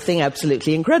found the whole thing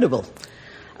absolutely incredible.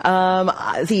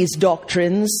 These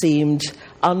doctrines seemed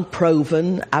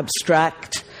unproven,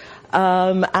 abstract,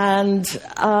 and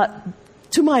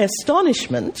to my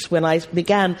astonishment, when I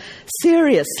began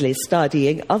seriously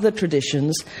studying other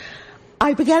traditions,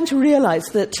 I began to realize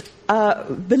that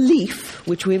belief,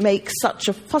 which we make such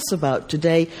a fuss about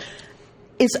today,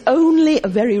 is only a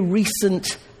very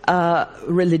recent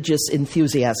religious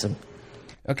enthusiasm.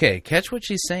 Okay, catch what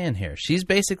she's saying here. She's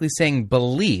basically saying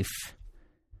belief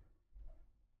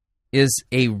is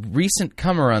a recent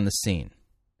comer on the scene,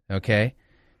 okay?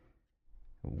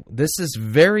 This is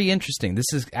very interesting.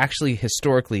 This is actually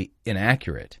historically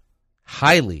inaccurate,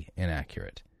 highly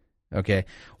inaccurate. Okay,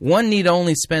 one need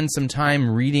only spend some time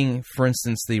reading, for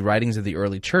instance, the writings of the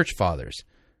early church fathers,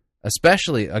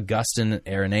 especially Augustine and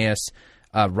Irenaeus,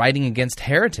 writing against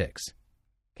heretics.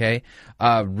 Okay,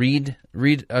 read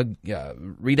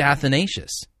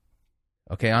Athanasius.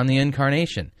 Okay, on the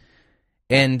Incarnation,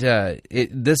 and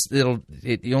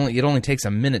it only takes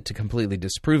a minute to completely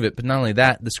disprove it. But not only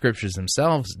that, the scriptures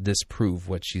themselves disprove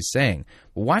what she's saying.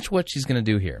 Watch what she's going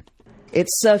to do here. It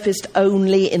surfaced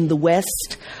only in the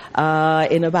West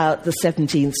in about the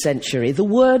 17th century. The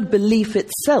word belief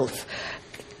itself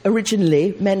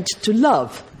originally meant to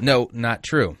love. No, not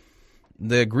true.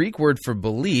 The Greek word for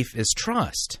belief is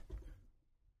trust.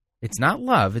 It's not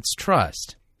love, it's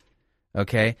trust.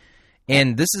 Okay?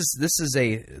 And this is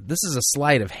a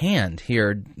sleight of hand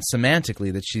here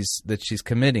semantically that she's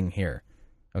committing here.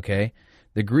 Okay?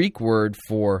 The Greek word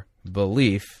for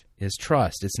belief is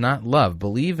trust. It's not love.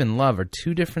 Believe and love are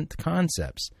two different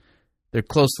concepts. They're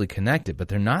closely connected, but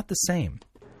they're not the same.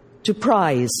 To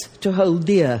prize, to hold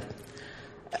dear.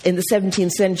 In the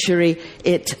 17th century,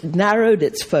 it narrowed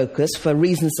its focus for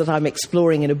reasons that I'm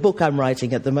exploring in a book I'm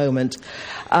writing at the moment,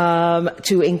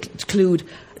 to include,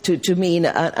 to mean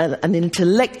an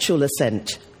intellectual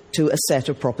assent to a set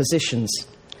of propositions.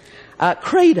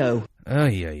 Credo.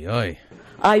 Oy, oy, oy.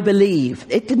 I believe.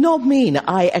 It did not mean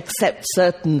I accept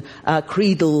certain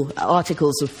creedal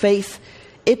articles of faith.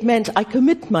 It meant I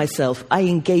commit myself, I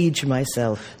engage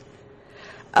myself.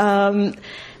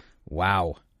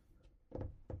 Wow.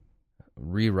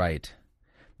 Rewrite.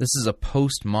 This is a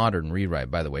postmodern rewrite,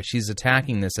 by the way. She's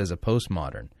attacking this as a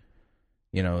postmodern.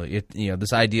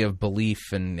 This idea of belief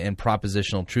and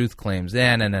propositional truth claims.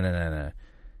 No.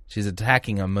 She's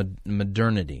attacking a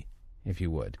modernity, if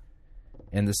you would.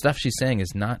 And the stuff she's saying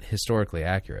is not historically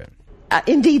accurate.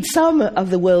 Indeed, some of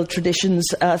the world traditions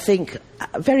think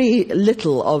very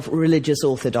little of religious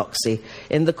orthodoxy.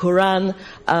 In the Quran,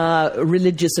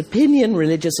 religious opinion,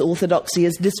 religious orthodoxy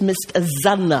is dismissed as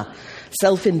zanna,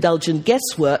 self-indulgent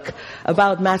guesswork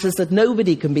about matters that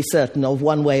nobody can be certain of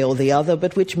one way or the other,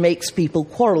 but which makes people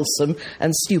quarrelsome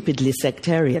and stupidly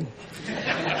sectarian.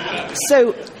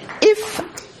 So,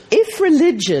 if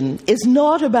religion is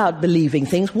not about believing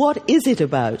things, what is it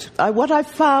about? What I've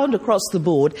found across the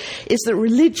board is that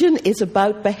religion is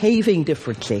about behaving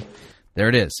differently. There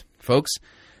it is, folks.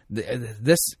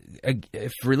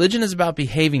 If religion is about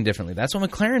behaving differently, that's what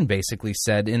McLaren basically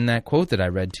said in that quote that I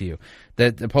read to you.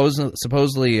 That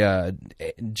supposedly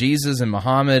Jesus and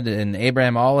Muhammad and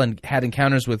Abraham all had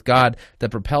encounters with God that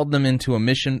propelled them into a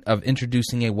mission of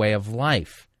introducing a way of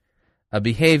life, a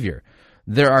behavior.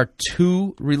 There are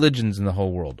two religions in the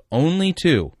whole world, only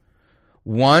two.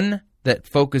 One that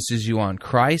focuses you on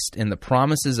Christ and the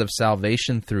promises of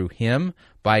salvation through Him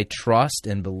by trust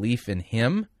and belief in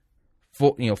Him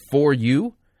for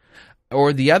you,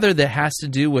 or the other that has to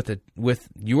do with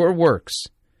your works,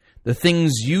 the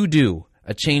things you do,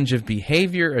 a change of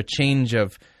behavior, a change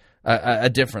of a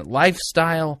different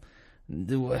lifestyle,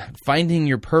 finding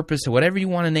your purpose, whatever you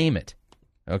want to name it.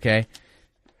 Okay.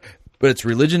 But it's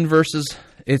religion versus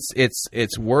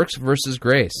it's works versus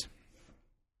grace.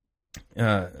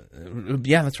 Yeah,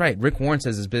 that's right. Rick Warren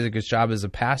says his biggest job as a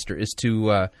pastor is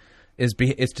to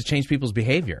change people's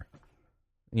behavior.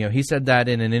 He said that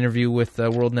in an interview with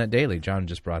WorldNet Daily. John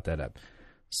just brought that up.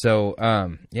 So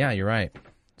yeah, you're right.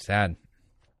 Sad,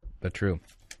 but true.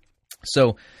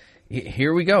 So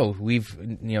here we go.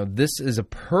 This is a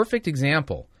perfect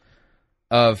example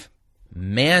of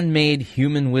man-made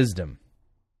human wisdom.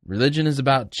 Religion is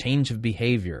about change of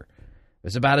behavior.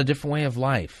 It's about a different way of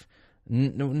life.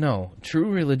 No, true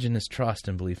religion is trust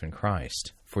and belief in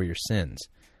Christ for your sins.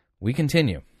 We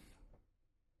continue.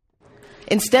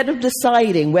 Instead of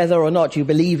deciding whether or not you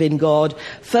believe in God,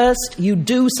 first you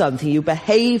do something, you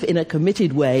behave in a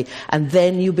committed way, and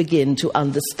then you begin to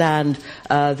understand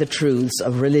the truths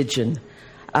of religion.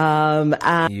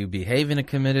 You behave in a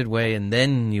committed way, and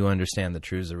then you understand the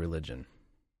truths of religion.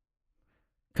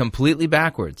 Completely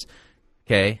backwards.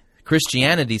 Okay?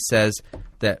 Christianity says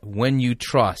that when you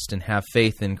trust and have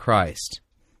faith in Christ,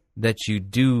 that you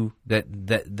do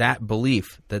that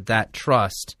belief, that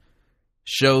trust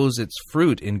shows its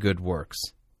fruit in good works.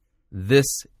 This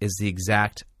is the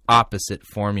exact opposite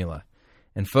formula.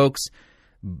 And folks,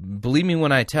 believe me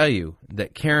when I tell you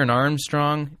that Karen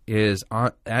Armstrong is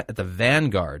at the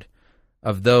vanguard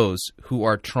of those who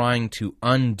are trying to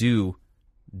undo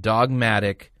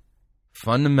dogmatic,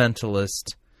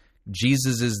 fundamentalist,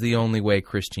 Jesus is the only way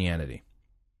Christianity.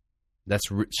 This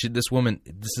woman,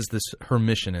 this is her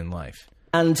mission in life.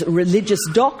 And religious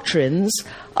doctrines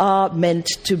are meant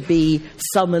to be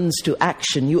summons to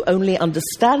action. You only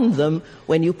understand them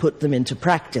when you put them into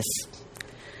practice.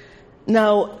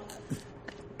 Now,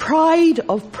 pride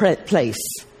of place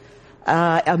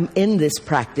in this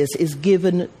practice is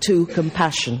given to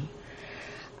compassion.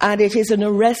 And it is an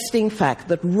arresting fact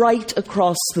that right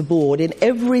across the board, in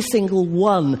every single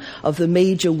one of the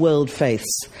major world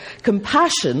faiths,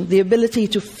 compassion, the ability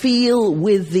to feel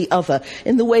with the other,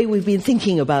 in the way we've been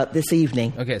thinking about this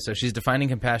evening. Okay, so she's defining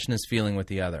compassion as feeling with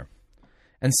the other.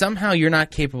 And somehow you're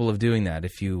not capable of doing that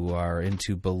if you are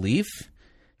into belief.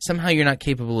 Somehow you're not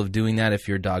capable of doing that if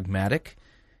you're dogmatic,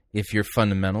 if you're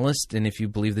fundamentalist, and if you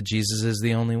believe that Jesus is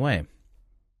the only way.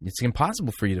 It's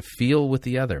impossible for you to feel with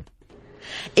the other.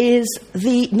 Is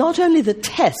not only the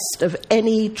test of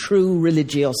any true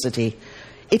religiosity,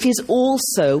 it is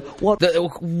also what.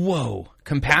 Whoa!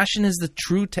 Compassion is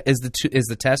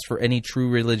the test for any true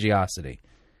religiosity.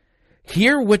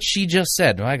 Hear what she just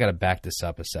said. I got to back this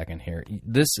up a second here.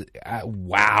 This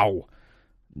wow!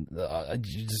 You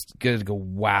just got to go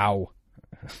wow!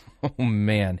 Oh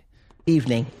man!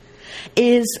 Evening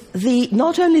is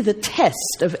not only the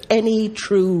test of any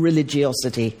true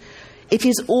religiosity. It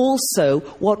is also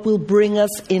what will bring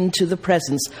us into the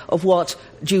presence of what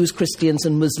Jews, Christians,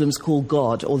 and Muslims call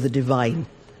God, or the divine.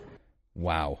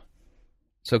 Wow.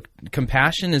 So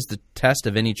compassion is the test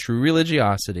of any true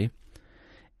religiosity,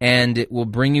 and it will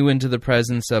bring you into the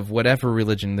presence of whatever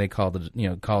religion they calls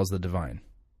the divine.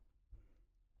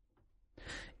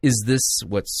 Is this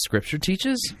what Scripture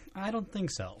teaches? I don't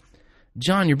think so.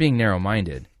 John, you're being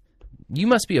narrow-minded. You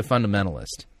must be a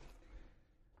fundamentalist.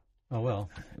 Oh, well.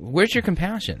 Where's your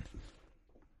compassion?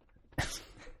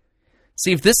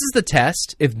 See, if this is the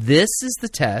test,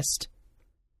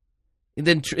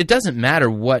 then it doesn't matter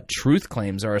what truth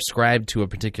claims are ascribed to a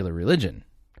particular religion.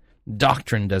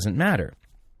 Doctrine doesn't matter.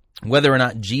 Whether or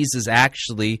not Jesus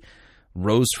actually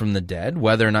rose from the dead,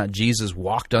 whether or not Jesus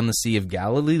walked on the Sea of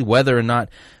Galilee, whether or not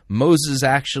Moses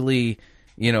actually,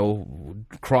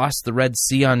 crossed the Red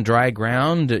Sea on dry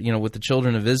ground, with the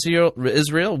children of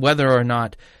Israel, whether or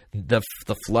not the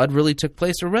flood really took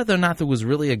place, or whether or not there was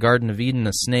really a Garden of Eden,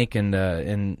 a snake, and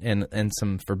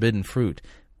some forbidden fruit,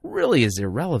 really is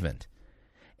irrelevant.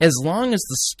 As long as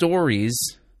the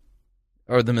stories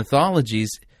or the mythologies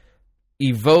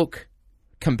evoke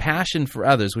compassion for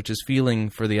others, which is feeling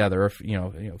for the other, or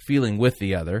feeling with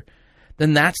the other,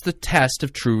 then that's the test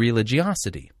of true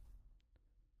religiosity.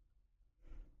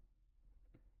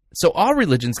 So all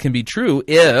religions can be true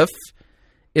if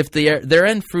their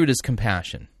end fruit is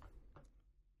compassion.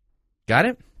 Got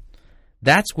it?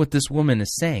 That's what this woman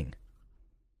is saying.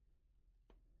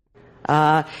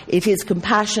 It is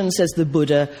compassion, says the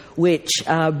Buddha, which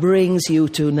brings you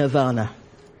to nirvana.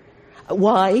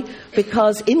 Why?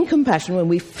 Because in compassion, when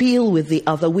we feel with the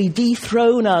other, we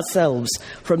dethrone ourselves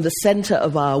from the center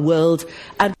of our world.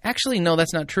 And actually, no,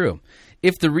 that's not true.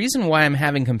 If the reason why I'm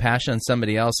having compassion on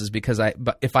somebody else is because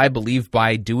if I believe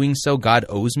by doing so God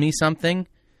owes me something,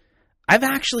 I've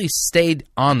actually stayed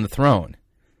on the throne.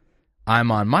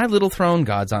 I'm on my little throne,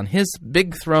 God's on his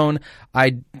big throne. I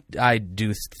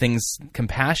do things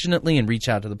compassionately and reach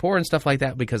out to the poor and stuff like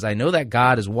that because I know that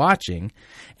God is watching,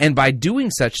 and by doing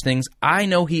such things, I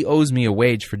know he owes me a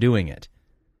wage for doing it.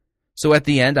 So at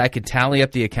the end, I could tally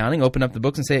up the accounting, open up the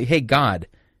books, and say, hey, God,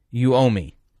 you owe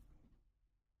me.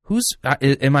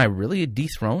 Am I really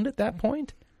dethroned at that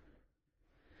point?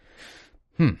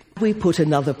 We put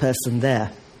another person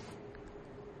there.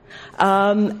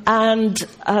 Once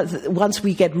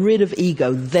we get rid of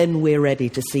ego, then we're ready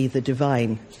to see the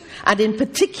divine. And in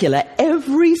particular,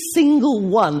 every single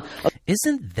one.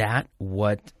 Isn't that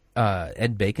what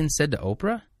Ed Bacon said to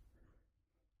Oprah?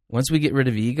 Once we get rid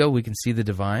of ego, we can see the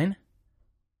divine?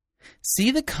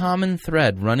 See the common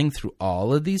thread running through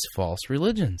all of these false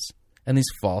religions and these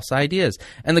false ideas.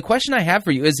 And the question I have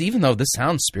for you is, even though this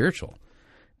sounds spiritual,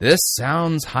 this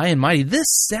sounds high and mighty, this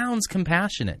sounds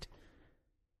compassionate,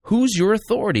 who's your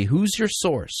authority? Who's your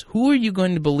source? Who are you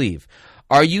going to believe?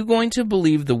 Are you going to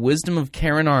believe the wisdom of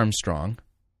Karen Armstrong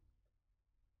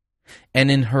and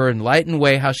in her enlightened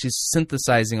way how she's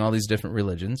synthesizing all these different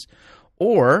religions?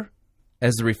 Or,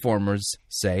 as the Reformers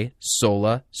say,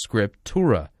 sola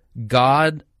scriptura,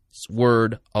 God's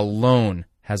word alone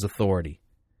has authority.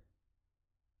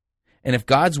 And if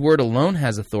God's word alone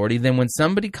has authority, then when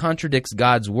somebody contradicts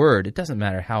God's word, it doesn't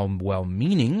matter how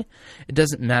well-meaning, it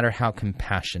doesn't matter how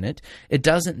compassionate, it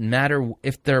doesn't matter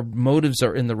if their motives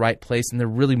are in the right place and they're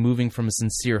really moving from a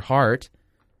sincere heart,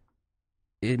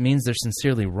 it means they're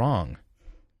sincerely wrong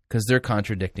because they're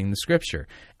contradicting the Scripture.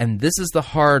 And this is the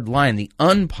hard line, the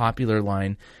unpopular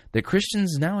line that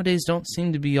Christians nowadays don't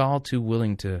seem to be all too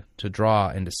willing to draw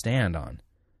and to stand on.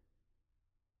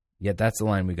 Yet that's the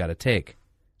line we got to take.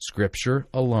 Scripture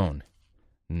alone,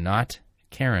 not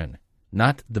Karen,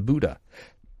 not the Buddha.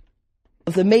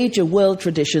 Of the major world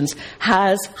traditions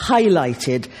has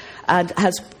highlighted and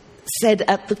has said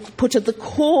put at the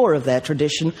core of their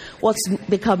tradition what's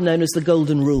become known as the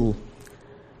Golden Rule.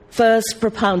 First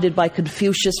propounded by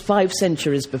Confucius 5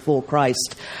 centuries before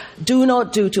Christ. Do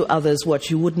not do to others what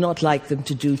you would not like them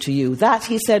to do to you. That,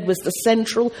 he said, was the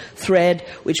central thread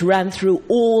which ran through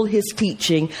all his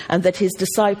teaching and that his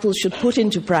disciples should put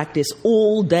into practice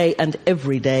all day and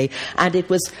every day. And it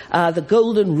was the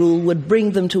Golden Rule would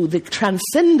bring them to the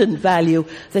transcendent value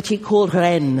that he called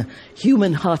Ren,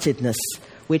 human-heartedness,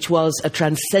 which was a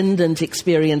transcendent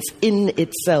experience in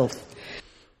itself.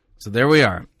 So there we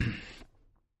are.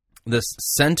 The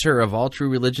center of all true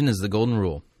religion is the Golden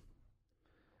Rule.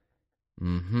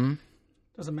 Mm-hmm.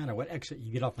 Doesn't matter what exit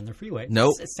you get off on the freeway.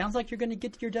 Nope. It sounds like you're going to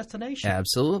get to your destination.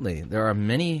 Absolutely. There are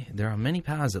many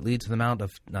paths that lead to the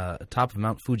top of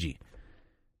Mount Fuji.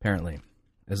 Apparently,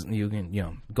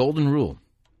 Golden Rule.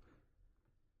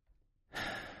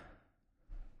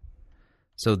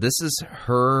 So this is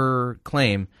her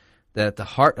claim that at the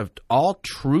heart of all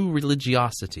true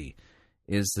religiosity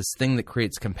is this thing that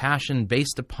creates compassion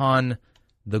based upon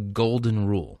the Golden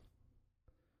Rule.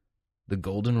 The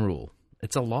Golden Rule.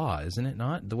 It's a law, isn't it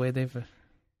not? The way they've...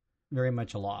 Very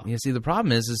much a law. You see, the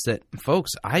problem is that,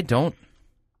 folks, I don't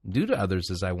do to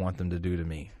others as I want them to do to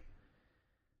me.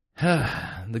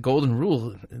 The Golden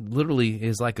Rule literally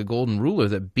is like a golden ruler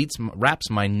that wraps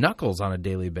my knuckles on a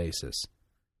daily basis.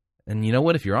 And you know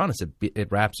what? If you're honest, it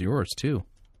wraps yours too.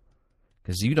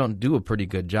 Because you don't do a pretty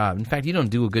good job. In fact, you don't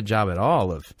do a good job at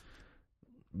all of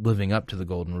living up to the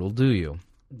Golden Rule, do you?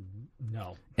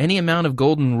 No. Any amount of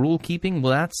Golden Rule keeping,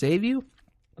 will that save you?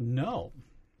 No.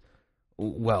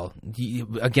 Well,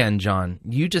 again, John,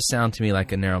 you just sound to me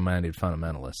like a narrow-minded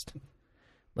fundamentalist.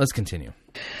 Let's continue.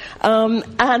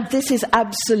 And this is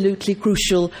absolutely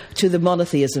crucial to the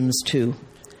monotheisms too.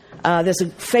 There's a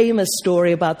famous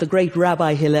story about the great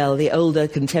Rabbi Hillel, the older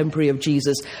contemporary of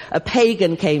Jesus. A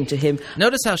pagan came to him.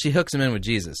 Notice how she hooks him in with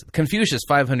Jesus. Confucius,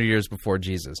 500 years before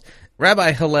Jesus.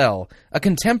 Rabbi Hillel, a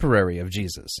contemporary of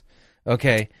Jesus.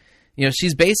 Okay?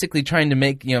 She's basically trying to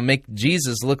make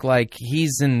Jesus look like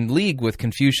he's in league with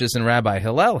Confucius and Rabbi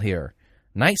Hillel here.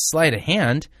 Nice sleight of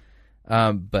hand,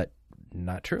 but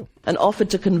not true. And offered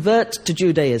to convert to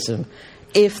Judaism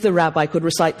if the rabbi could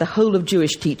recite the whole of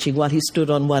Jewish teaching while he stood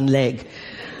on one leg.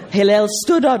 Hillel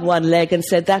stood on one leg and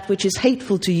said, "That which is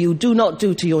hateful to you, do not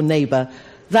do to your neighbor.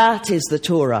 That is the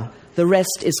Torah. The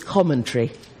rest is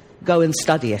commentary. Go and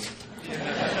study it."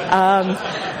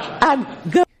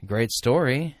 Great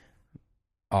story.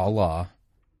 All law,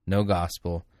 no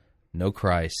gospel, no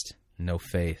Christ, no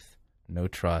faith, no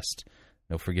trust,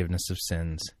 no forgiveness of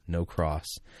sins, no cross.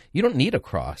 You don't need a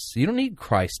cross. You don't need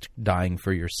Christ dying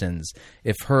for your sins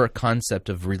if her concept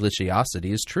of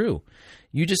religiosity is true.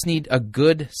 You just need a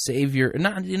good Savior,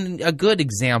 not a good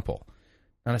example,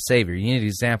 not a Savior. You need an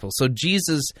example. So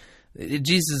Jesus'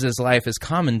 life is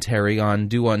commentary on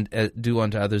do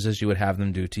unto others as you would have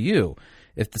them do to you.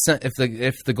 If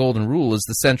the Golden Rule is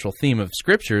the central theme of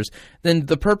Scriptures, then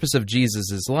the purpose of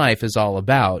Jesus' life is all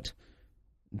about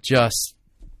just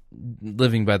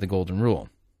living by the Golden Rule.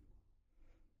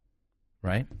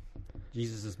 Right?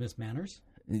 Jesus is Miss Manners?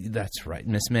 That's right,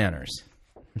 Miss Manners.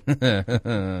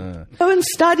 Go and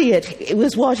study it. It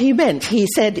was what he meant. He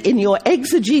said, in your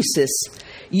exegesis,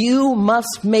 you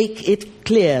must make it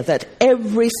clear that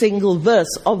every single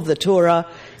verse of the Torah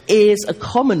is a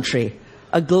commentary,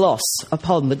 a gloss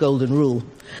upon the Golden Rule.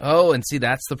 Oh, and see,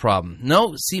 that's the problem.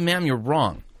 No, see, ma'am, you're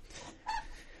wrong.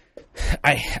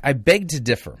 I beg to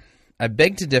differ. I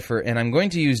beg to differ, and I'm going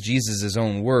to use Jesus'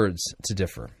 own words to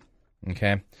differ.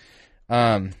 Okay?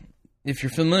 If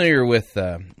you're familiar with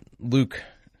Luke,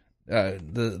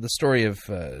 the story of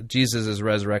Jesus'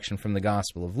 resurrection from the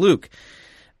Gospel of Luke,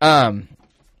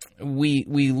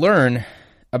 we learn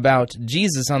about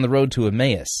Jesus on the road to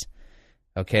Emmaus.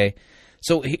 Okay?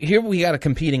 So here we got a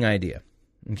competing idea.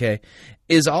 Okay?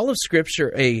 Is all of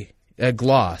Scripture a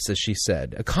gloss, as she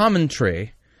said, a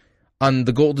commentary on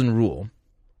the Golden Rule,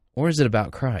 or is it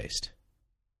about Christ?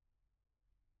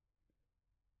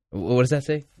 What does that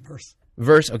say?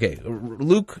 Verse, okay,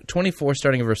 Luke 24,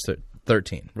 starting at verse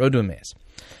 13, Road to Emmaus.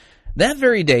 That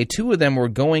very day, two of them were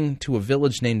going to a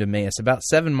village named Emmaus, about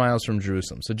 7 miles from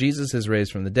Jerusalem. So Jesus is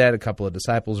raised from the dead. A couple of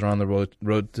disciples are on the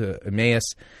road to Emmaus,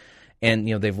 and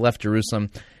they've left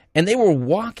Jerusalem. And they were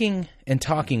walking and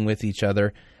talking with each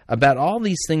other about all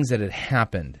these things that had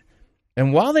happened.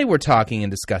 And while they were talking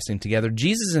and discussing together,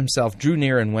 Jesus himself drew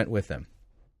near and went with them.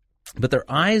 But their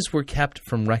eyes were kept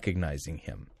from recognizing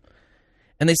him.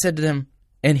 And he said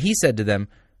to them,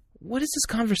 "What is this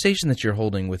conversation that you're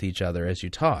holding with each other as you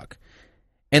talk?"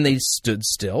 And they stood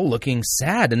still, looking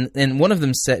sad. And one of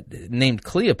them named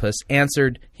Cleopas,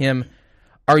 answered him,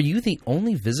 "Are you the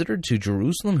only visitor to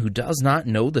Jerusalem who does not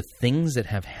know the things that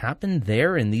have happened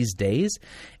there in these days?"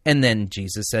 And then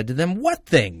Jesus said to them, "What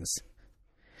things?"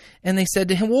 And they said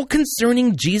to him, "Well,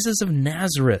 concerning Jesus of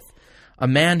Nazareth, a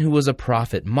man who was a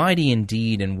prophet, mighty in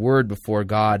deed and word before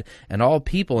God and all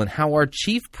people, and how our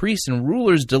chief priests and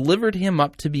rulers delivered him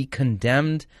up to be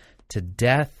condemned to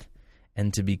death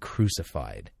and to be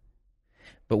crucified.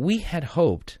 But we had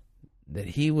hoped that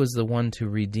he was the one to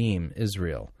redeem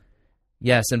Israel.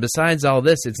 Yes, and besides all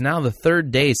this, it's now the third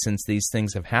day since these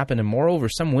things have happened, and moreover,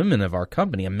 some women of our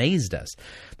company amazed us.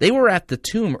 They were at the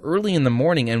tomb early in the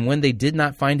morning, and when they did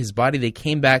not find his body, they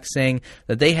came back saying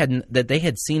that they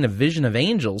had seen a vision of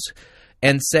angels,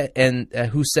 and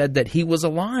who said that he was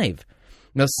alive.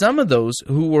 Now, some of those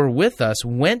who were with us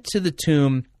went to the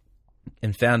tomb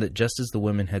and found it just as the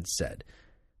women had said.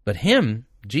 But him,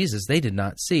 Jesus, they did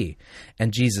not see.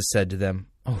 And Jesus said to them,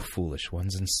 "O foolish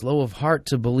ones, and slow of heart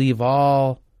to believe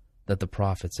all that the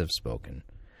prophets have spoken.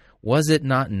 Was it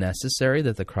not necessary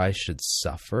that the Christ should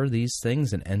suffer these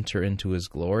things and enter into his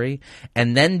glory?"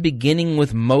 And then, beginning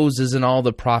with Moses and all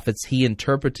the prophets, he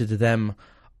interpreted to them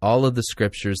all of the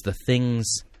Scriptures, the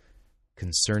things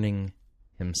concerning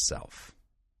himself.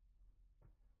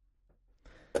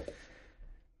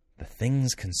 The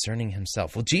things concerning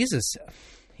himself. Well, Jesus,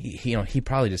 he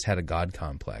probably just had a God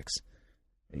complex.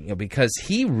 Because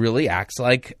he really acts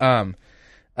like that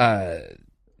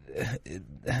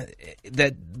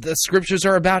the Scriptures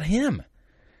are about him.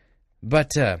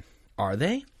 But are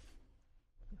they?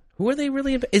 Who are they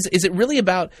really about? Is it really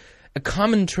about a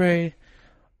commentary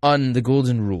on the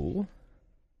Golden Rule?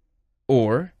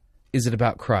 Or is it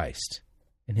about Christ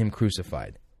and him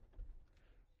crucified?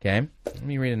 Okay, let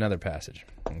me read another passage.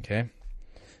 Okay,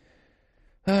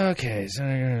 so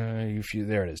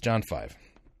there it is, John 5.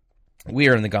 We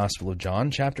are in the Gospel of John,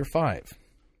 chapter 5.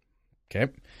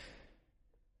 Okay.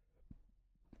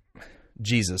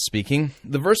 Jesus speaking.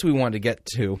 The verse we want to get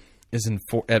to is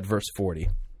at verse 40.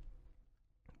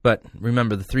 But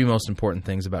remember the three most important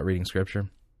things about reading Scripture.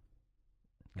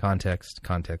 Context,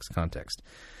 context, context.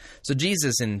 So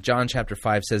Jesus in John chapter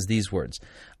 5 says these words,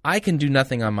 "I can do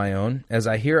nothing on my own. As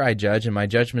I hear, I judge, and my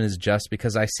judgment is just,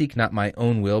 because I seek not my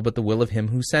own will, but the will of him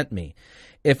who sent me.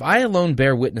 If I alone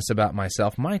bear witness about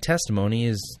myself, my testimony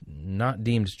is not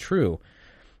deemed true.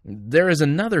 There is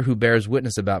another who bears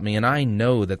witness about me, and I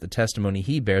know that the testimony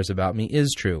he bears about me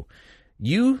is true.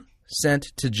 You sent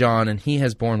to John, and he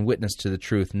has borne witness to the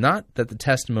truth. Not that the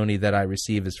testimony that I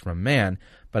receive is from man,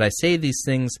 but I say these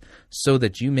things so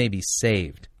that you may be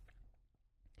saved.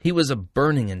 He was a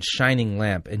burning and shining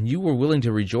lamp, and you were willing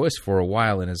to rejoice for a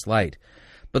while in his light.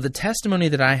 But the testimony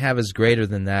that I have is greater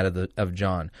than that of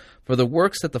John. For the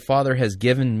works that the Father has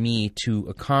given me to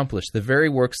accomplish, the very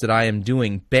works that I am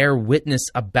doing, bear witness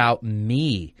about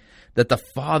me, that the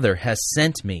Father has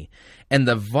sent me. And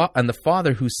the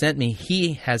Father who sent me,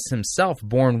 he has himself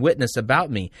borne witness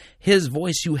about me. His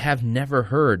voice you have never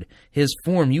heard, his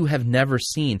form you have never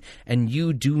seen, and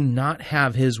you do not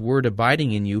have his word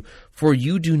abiding in you, for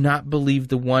you do not believe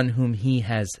the one whom he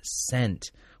has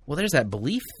sent." Well, there's that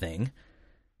belief thing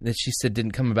that she said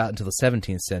didn't come about until the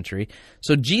 17th century.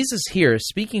 So Jesus here is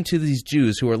speaking to these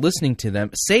Jews who are listening to them,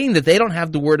 saying that they don't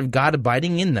have the word of God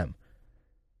abiding in them.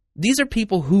 These are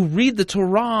people who read the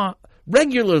Torah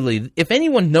regularly. If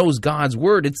anyone knows God's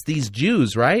word, it's these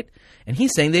Jews, right? And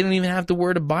he's saying they don't even have the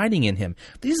word abiding in him.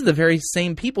 These are the very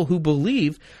same people who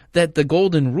believe that the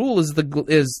golden rule is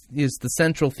the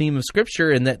central theme of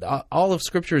Scripture, and that all of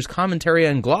Scripture is commentary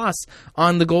and gloss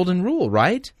on the golden rule,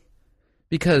 right?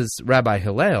 Because Rabbi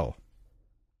Hillel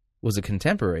was a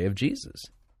contemporary of Jesus.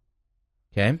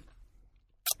 Okay?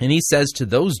 And he says to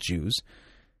those Jews,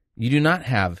 you do not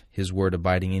have his word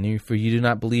abiding in you, for you do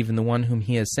not believe in the one whom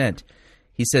he has sent.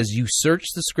 He says, you search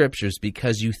the Scriptures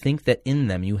because you think that in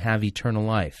them you have eternal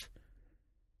life.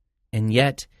 And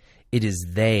yet it is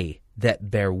they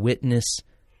that bear witness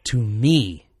to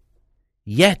me.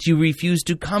 Yet you refuse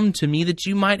to come to me that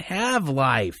you might have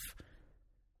life.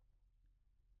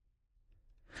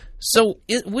 So,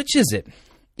 which is it?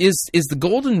 Is the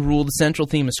golden rule the central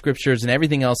theme of Scriptures and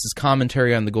everything else is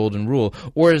commentary on the golden rule?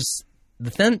 Or is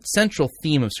the central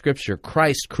theme of Scripture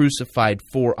Christ crucified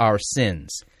for our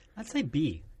sins? I'd say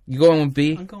B. You going with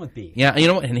B? I'm going with B. Yeah, you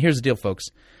know what? And here's the deal, folks.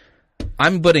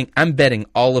 I'm betting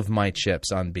all of my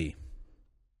chips on B.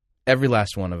 Every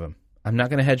last one of them. I'm not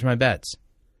going to hedge my bets.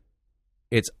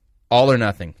 It's all or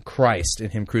nothing. Christ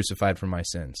and him crucified for my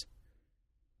sins.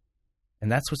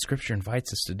 And that's what Scripture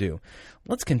invites us to do.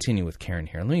 Let's continue with Karen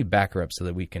here. Let me back her up so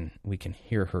that we can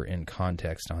hear her in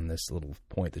context on this little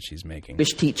point that she's making.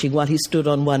 Teaching while he stood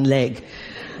on one leg.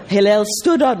 Hillel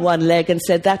stood on one leg and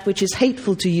said, that which is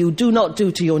hateful to you, do not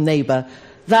do to your neighbor.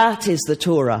 That is the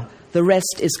Torah. The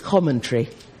rest is commentary.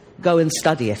 Go and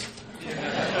study it.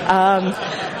 And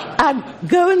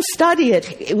go and study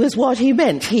it. It was what he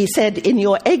meant. He said, in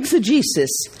your exegesis,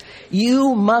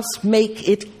 you must make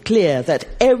it clear that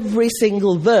every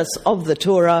single verse of the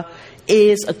Torah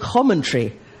is a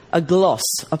commentary, a gloss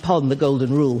upon the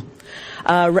golden rule.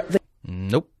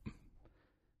 Nope.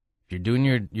 If you're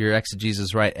doing your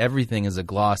exegesis right, everything is a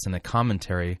gloss and a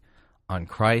commentary on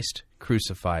Christ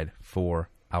crucified for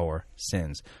our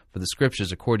sins. For the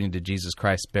Scriptures, according to Jesus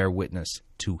Christ, bear witness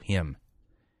to him.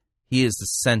 He is the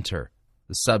center,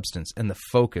 the substance, and the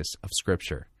focus of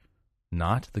Scripture,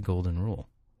 not the golden rule.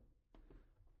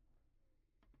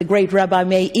 The great Rabbi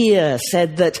Meir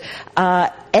said that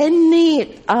any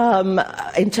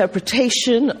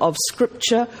interpretation of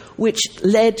Scripture which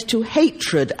led to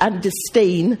hatred and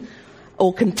disdain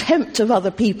or contempt of other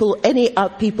people, any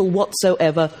people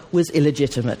whatsoever, was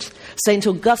illegitimate. St.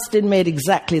 Augustine made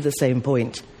exactly the same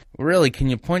point. Really, can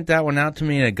you point that one out to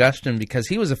me in Augustine? Because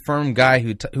he was a firm guy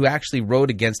who actually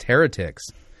wrote against heretics,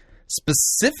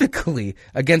 specifically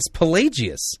against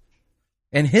Pelagius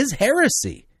and his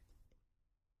heresy.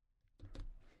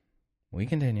 We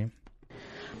continue.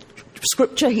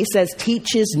 Scripture, he says,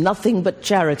 teaches nothing but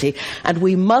charity, and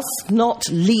we must not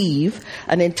leave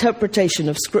an interpretation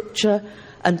of Scripture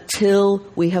until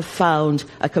we have found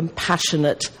a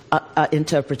compassionate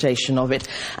interpretation of it.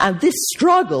 And this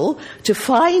struggle to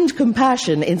find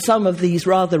compassion in some of these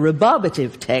rather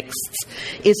rebarbative texts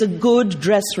is a good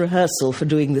dress rehearsal for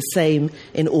doing the same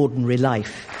in ordinary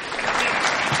life.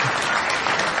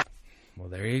 Well,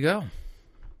 there you go.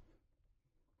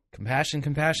 Compassion,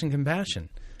 compassion, compassion.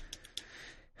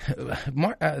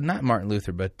 Not Martin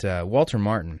Luther, but Walter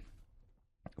Martin,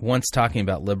 once talking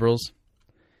about liberals,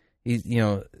 he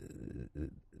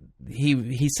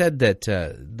said that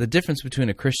the difference between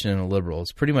a Christian and a liberal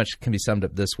is pretty much can be summed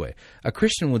up this way. A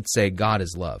Christian would say God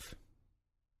is love,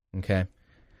 okay?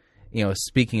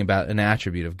 Speaking about an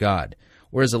attribute of God,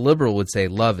 whereas a liberal would say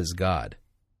love is God.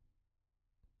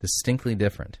 Distinctly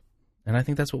different. And I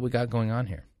think that's what we got going on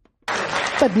here.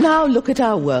 But now look at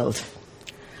our world.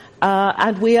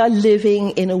 And we are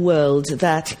living in a world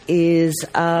that is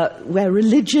where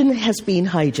religion has been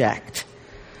hijacked.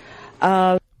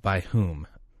 By whom?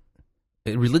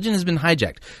 Religion has been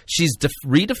hijacked. She's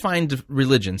redefined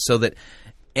religion so that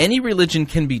any religion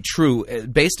can be true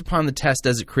based upon the test,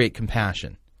 does it create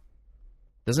compassion?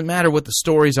 Doesn't matter what the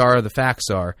stories are or the facts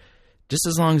are, just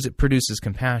as long as it produces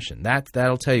compassion.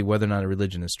 That'll tell you whether or not a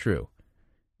religion is true.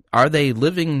 Are they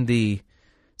living the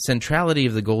centrality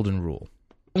of the golden rule?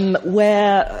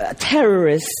 Where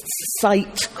terrorists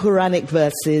cite Quranic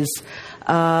verses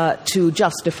to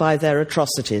justify their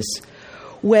atrocities.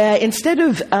 Where instead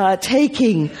of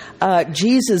taking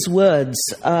Jesus' words,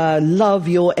 love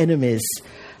your enemies,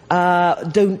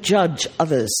 don't judge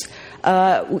others,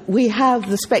 we have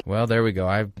the Well, there we go.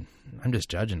 I'm just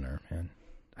judging her, man.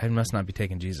 I must not be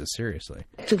taking Jesus seriously.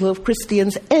 Of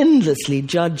Christians endlessly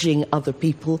judging other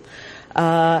people,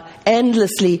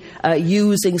 endlessly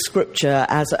using Scripture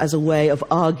as a way of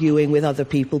arguing with other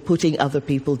people, putting other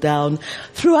people down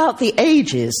throughout the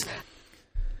ages.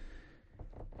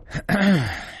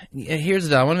 Here's the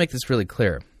deal. I want to make this really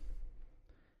clear.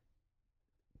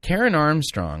 Karen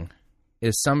Armstrong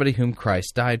is somebody whom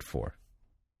Christ died for.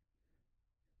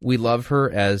 We love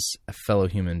her as a fellow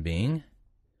human being,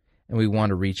 and we want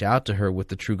to reach out to her with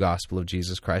the true gospel of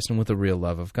Jesus Christ and with a real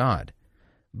love of God.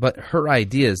 But her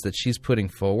ideas that she's putting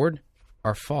forward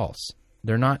are false.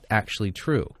 They're not actually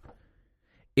true.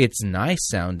 It's nice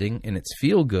sounding, and it's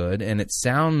feel good, and it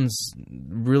sounds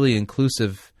really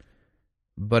inclusive,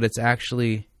 but it's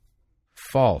actually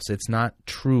false. It's not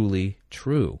truly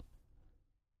true.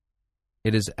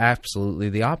 It is absolutely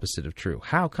the opposite of true.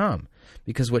 How come?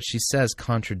 Because what she says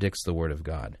contradicts the Word of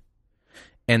God.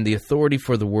 And the authority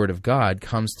for the Word of God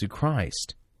comes through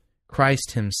Christ.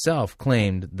 Christ himself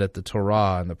claimed that the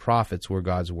Torah and the prophets were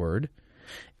God's Word,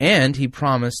 and he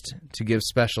promised to give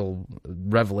special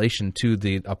revelation to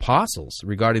the apostles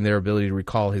regarding their ability to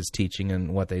recall his teaching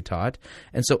and what they taught.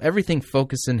 And so everything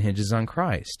focuses and hinges on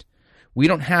Christ. We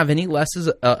don't have any less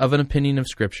of an opinion of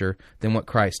Scripture than what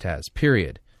Christ has,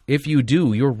 period. If you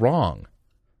do, you're wrong.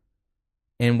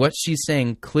 And what she's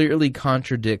saying clearly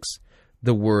contradicts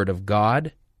the Word of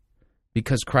God,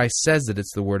 because Christ says that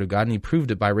it's the Word of God, and he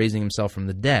proved it by raising himself from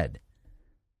the dead.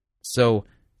 So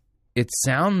it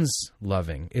sounds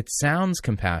loving, it sounds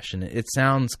compassionate, it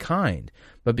sounds kind,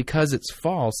 but because it's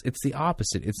false, it's the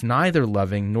opposite. It's neither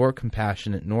loving, nor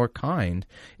compassionate, nor kind.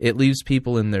 It leaves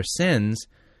people in their sins,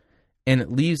 and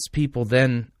it leaves people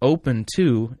then open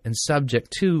to and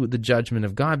subject to the judgment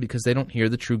of God because they don't hear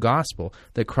the true gospel,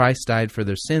 that Christ died for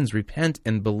their sins. Repent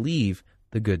and believe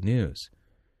the good news.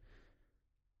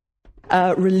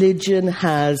 Religion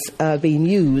has been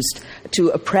used to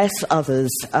oppress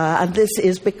others, and this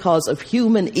is because of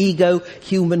human ego,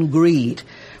 human greed.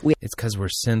 It's because we're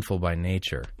sinful by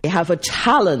nature. We have a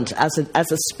talent as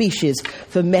a species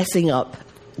for messing up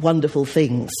wonderful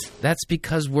things. That's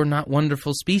because we're not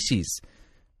wonderful species.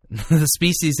 The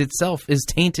species itself is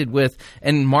tainted with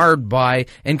and marred by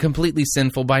and completely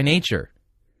sinful by nature.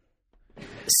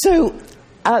 So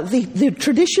the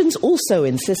traditions also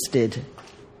insisted,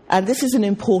 and this is an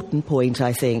important point,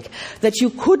 I think, that you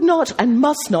could not and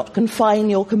must not confine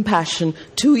your compassion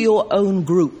to your own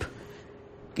group,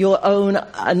 your own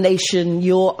nation,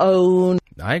 your own...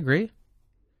 I agree.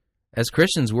 As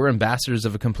Christians, we're ambassadors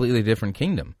of a completely different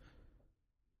kingdom.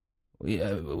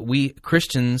 We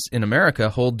Christians in America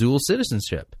hold dual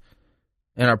citizenship,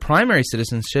 and our primary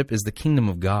citizenship is the kingdom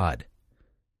of God.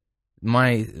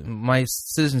 My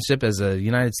citizenship as a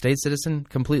United States citizen,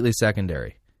 completely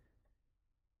secondary.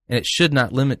 And it should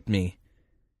not limit me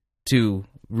to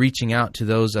reaching out to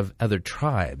those of other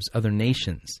tribes, other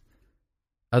nations,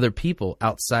 other people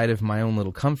outside of my own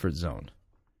little comfort zone.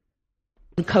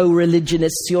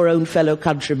 Co-religionists, your own fellow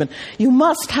countrymen. You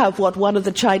must have what one of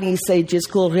the Chinese sages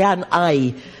called Rian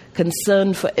Ai,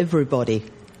 concern for everybody.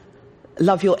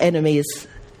 Love your enemies.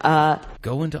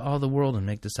 Go into all the world and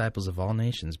make disciples of all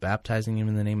nations, baptizing them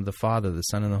in the name of the Father, the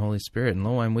Son, and the Holy Spirit. And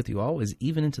lo, I'm with you always,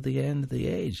 even into the end of the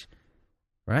age.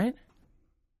 Right?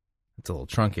 It's a little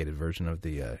truncated version of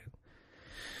the...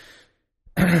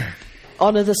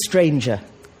 Honor the stranger.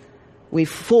 We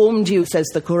formed you, says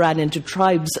the Quran, into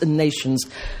tribes and nations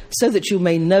so that you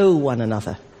may know one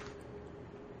another.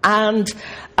 And...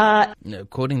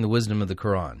 quoting the wisdom of the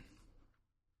Quran.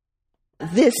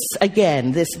 This,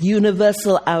 again, this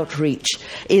universal outreach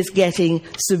is getting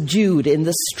subdued in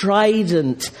the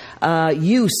strident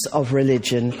use of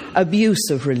religion, abuse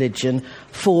of religion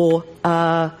for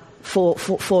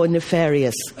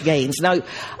nefarious gains. Now,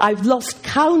 I've lost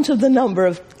count of the number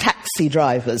of taxi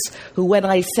drivers who, when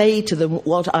I say to them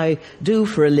what I do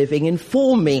for a living,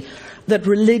 inform me that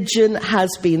religion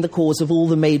has been the cause of all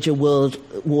the major world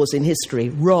wars in history.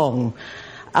 Wrong.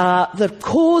 The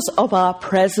cause of our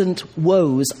present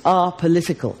woes are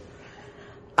political.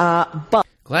 But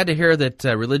glad to hear that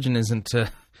religion isn't...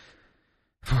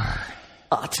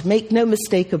 But make no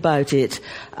mistake about it,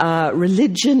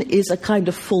 religion is a kind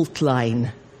of fault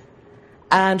line.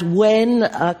 And when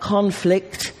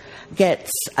conflict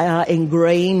gets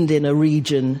ingrained in a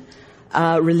region,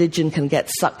 religion can get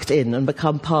sucked in and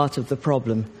become part of the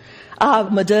problem. Our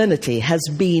modernity has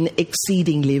been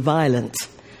exceedingly violent.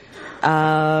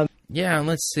 Yeah, and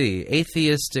let's see.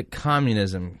 Atheistic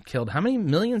communism killed how many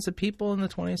millions of people in the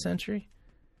 20th century?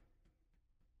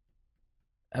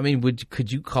 I mean,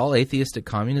 could you call atheistic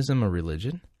communism a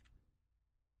religion?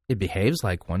 It behaves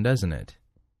like one, doesn't it?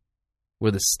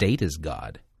 Where the state is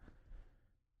God.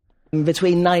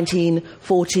 Between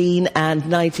 1914 and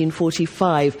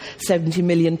 1945, 70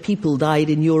 million people died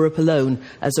in Europe alone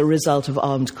as a result of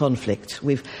armed conflict.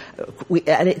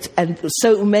 And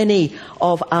so many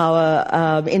of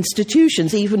our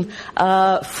institutions, even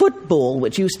football,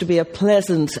 which used to be a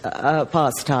pleasant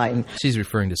pastime. She's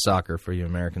referring to soccer for you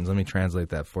Americans. Let me translate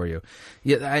that for you.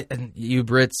 Yeah, you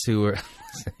Brits who are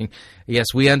saying, yes,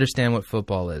 we understand what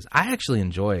football is. I actually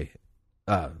enjoy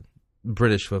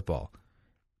British football.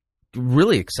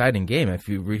 Really exciting game if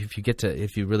you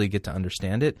really get to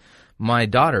understand it. My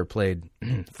daughter played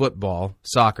football,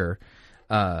 soccer,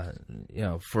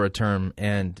 for a term,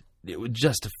 and it was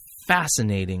just a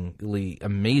fascinatingly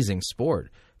amazing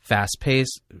sport. Fast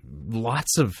paced,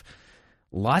 lots of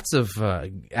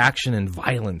action and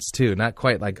violence too. Not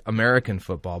quite like American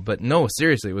football, but no,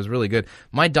 seriously, it was really good.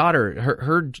 My daughter,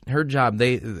 her job,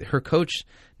 her coach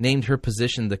named her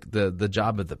position the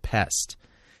job of the pest.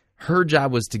 Her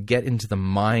job was to get into the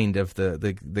mind of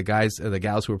the guys, the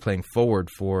gals who were playing forward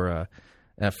for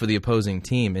the opposing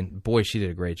team, and boy, she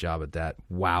did a great job at that.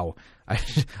 Wow, I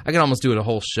could almost do a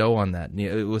whole show on that.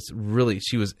 It was really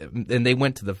and they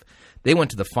went to the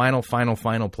final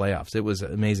playoffs. It was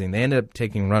amazing. They ended up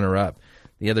taking runner up.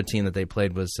 The other team that they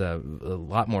played was a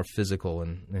lot more physical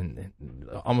and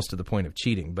almost to the point of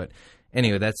cheating. But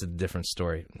anyway, that's a different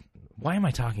story. Why am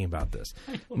I talking about this?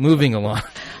 Moving along.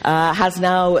 Has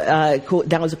now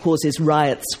causes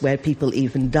riots where people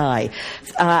even die.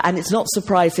 And it's not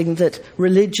surprising that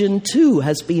religion, too,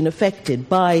 has been affected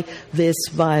by this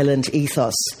violent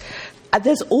ethos.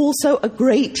 There's also a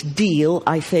great deal,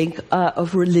 I think,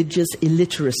 of religious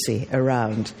illiteracy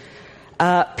around.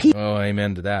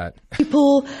 Amen to that.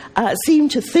 People seem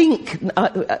to think,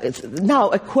 now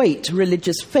equate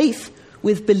religious faith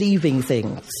with believing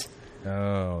things.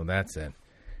 Oh, that's it.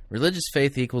 Religious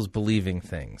faith equals believing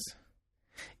things.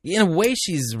 In a way,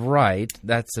 she's right.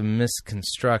 That's a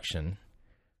misconstruction.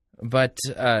 But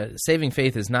saving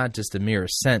faith is not just a mere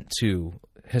assent to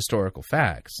historical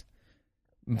facts.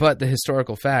 But the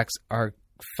historical facts are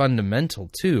fundamental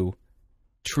to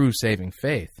true saving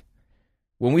faith.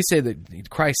 When we say that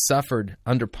Christ suffered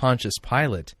under Pontius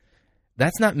Pilate,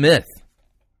 that's not myth.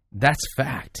 That's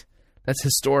fact. That's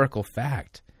historical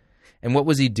fact. And what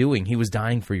was he doing? He was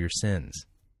dying for your sins.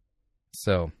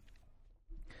 So,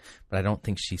 but I don't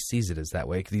think she sees it as that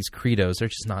way. These credos are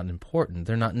just not important.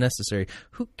 They're not necessary.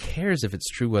 Who cares if it's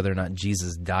true whether or not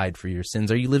Jesus died for your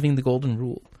sins? Are you living the golden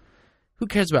rule? Who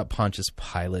cares about Pontius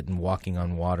Pilate and walking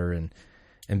on water and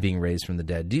being raised from the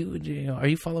dead? Are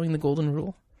you following the golden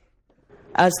rule?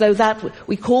 As though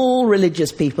we call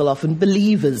religious people often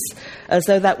believers, as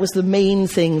though that was the main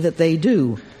thing that they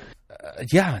do.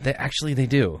 Yeah, they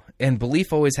do. And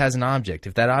belief always has an object.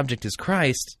 If that object is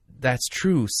Christ, that's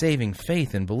true saving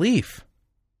faith and belief.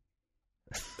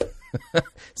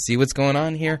 See what's going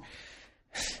on here?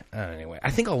 Anyway,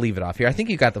 I think I'll leave it off here. I think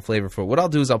you got the flavor for it. What I'll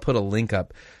do is I'll put a link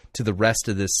up to the rest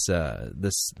of this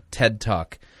TED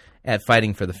Talk at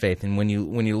Fighting for the Faith. And when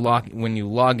you log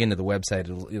into the website,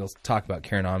 it'll talk about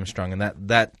Karen Armstrong, and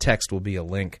that text will be a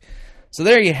link. So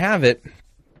there you have it.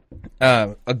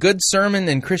 A good sermon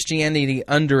and Christianity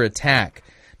under attack.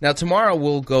 Now tomorrow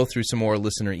we'll go through some more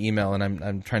listener email, and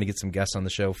I'm trying to get some guests on the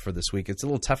show for this week. It's a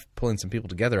little tough pulling some people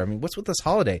together. I mean, what's with this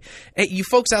holiday? Hey, you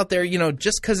folks out there,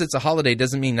 just because it's a holiday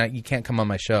doesn't mean that you can't come on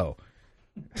my show.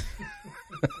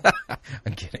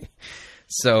 I'm kidding.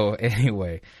 So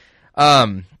anyway,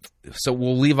 so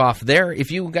we'll leave off there.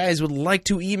 If you guys would like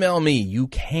to email me, you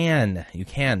can.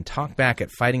 Talkback at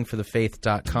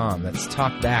fightingforthefaith.com. That's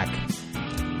talkback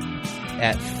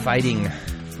at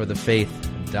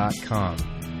fightingforthefaith.com.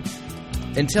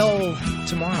 Until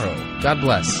tomorrow, God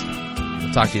bless.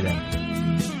 We'll talk to you then.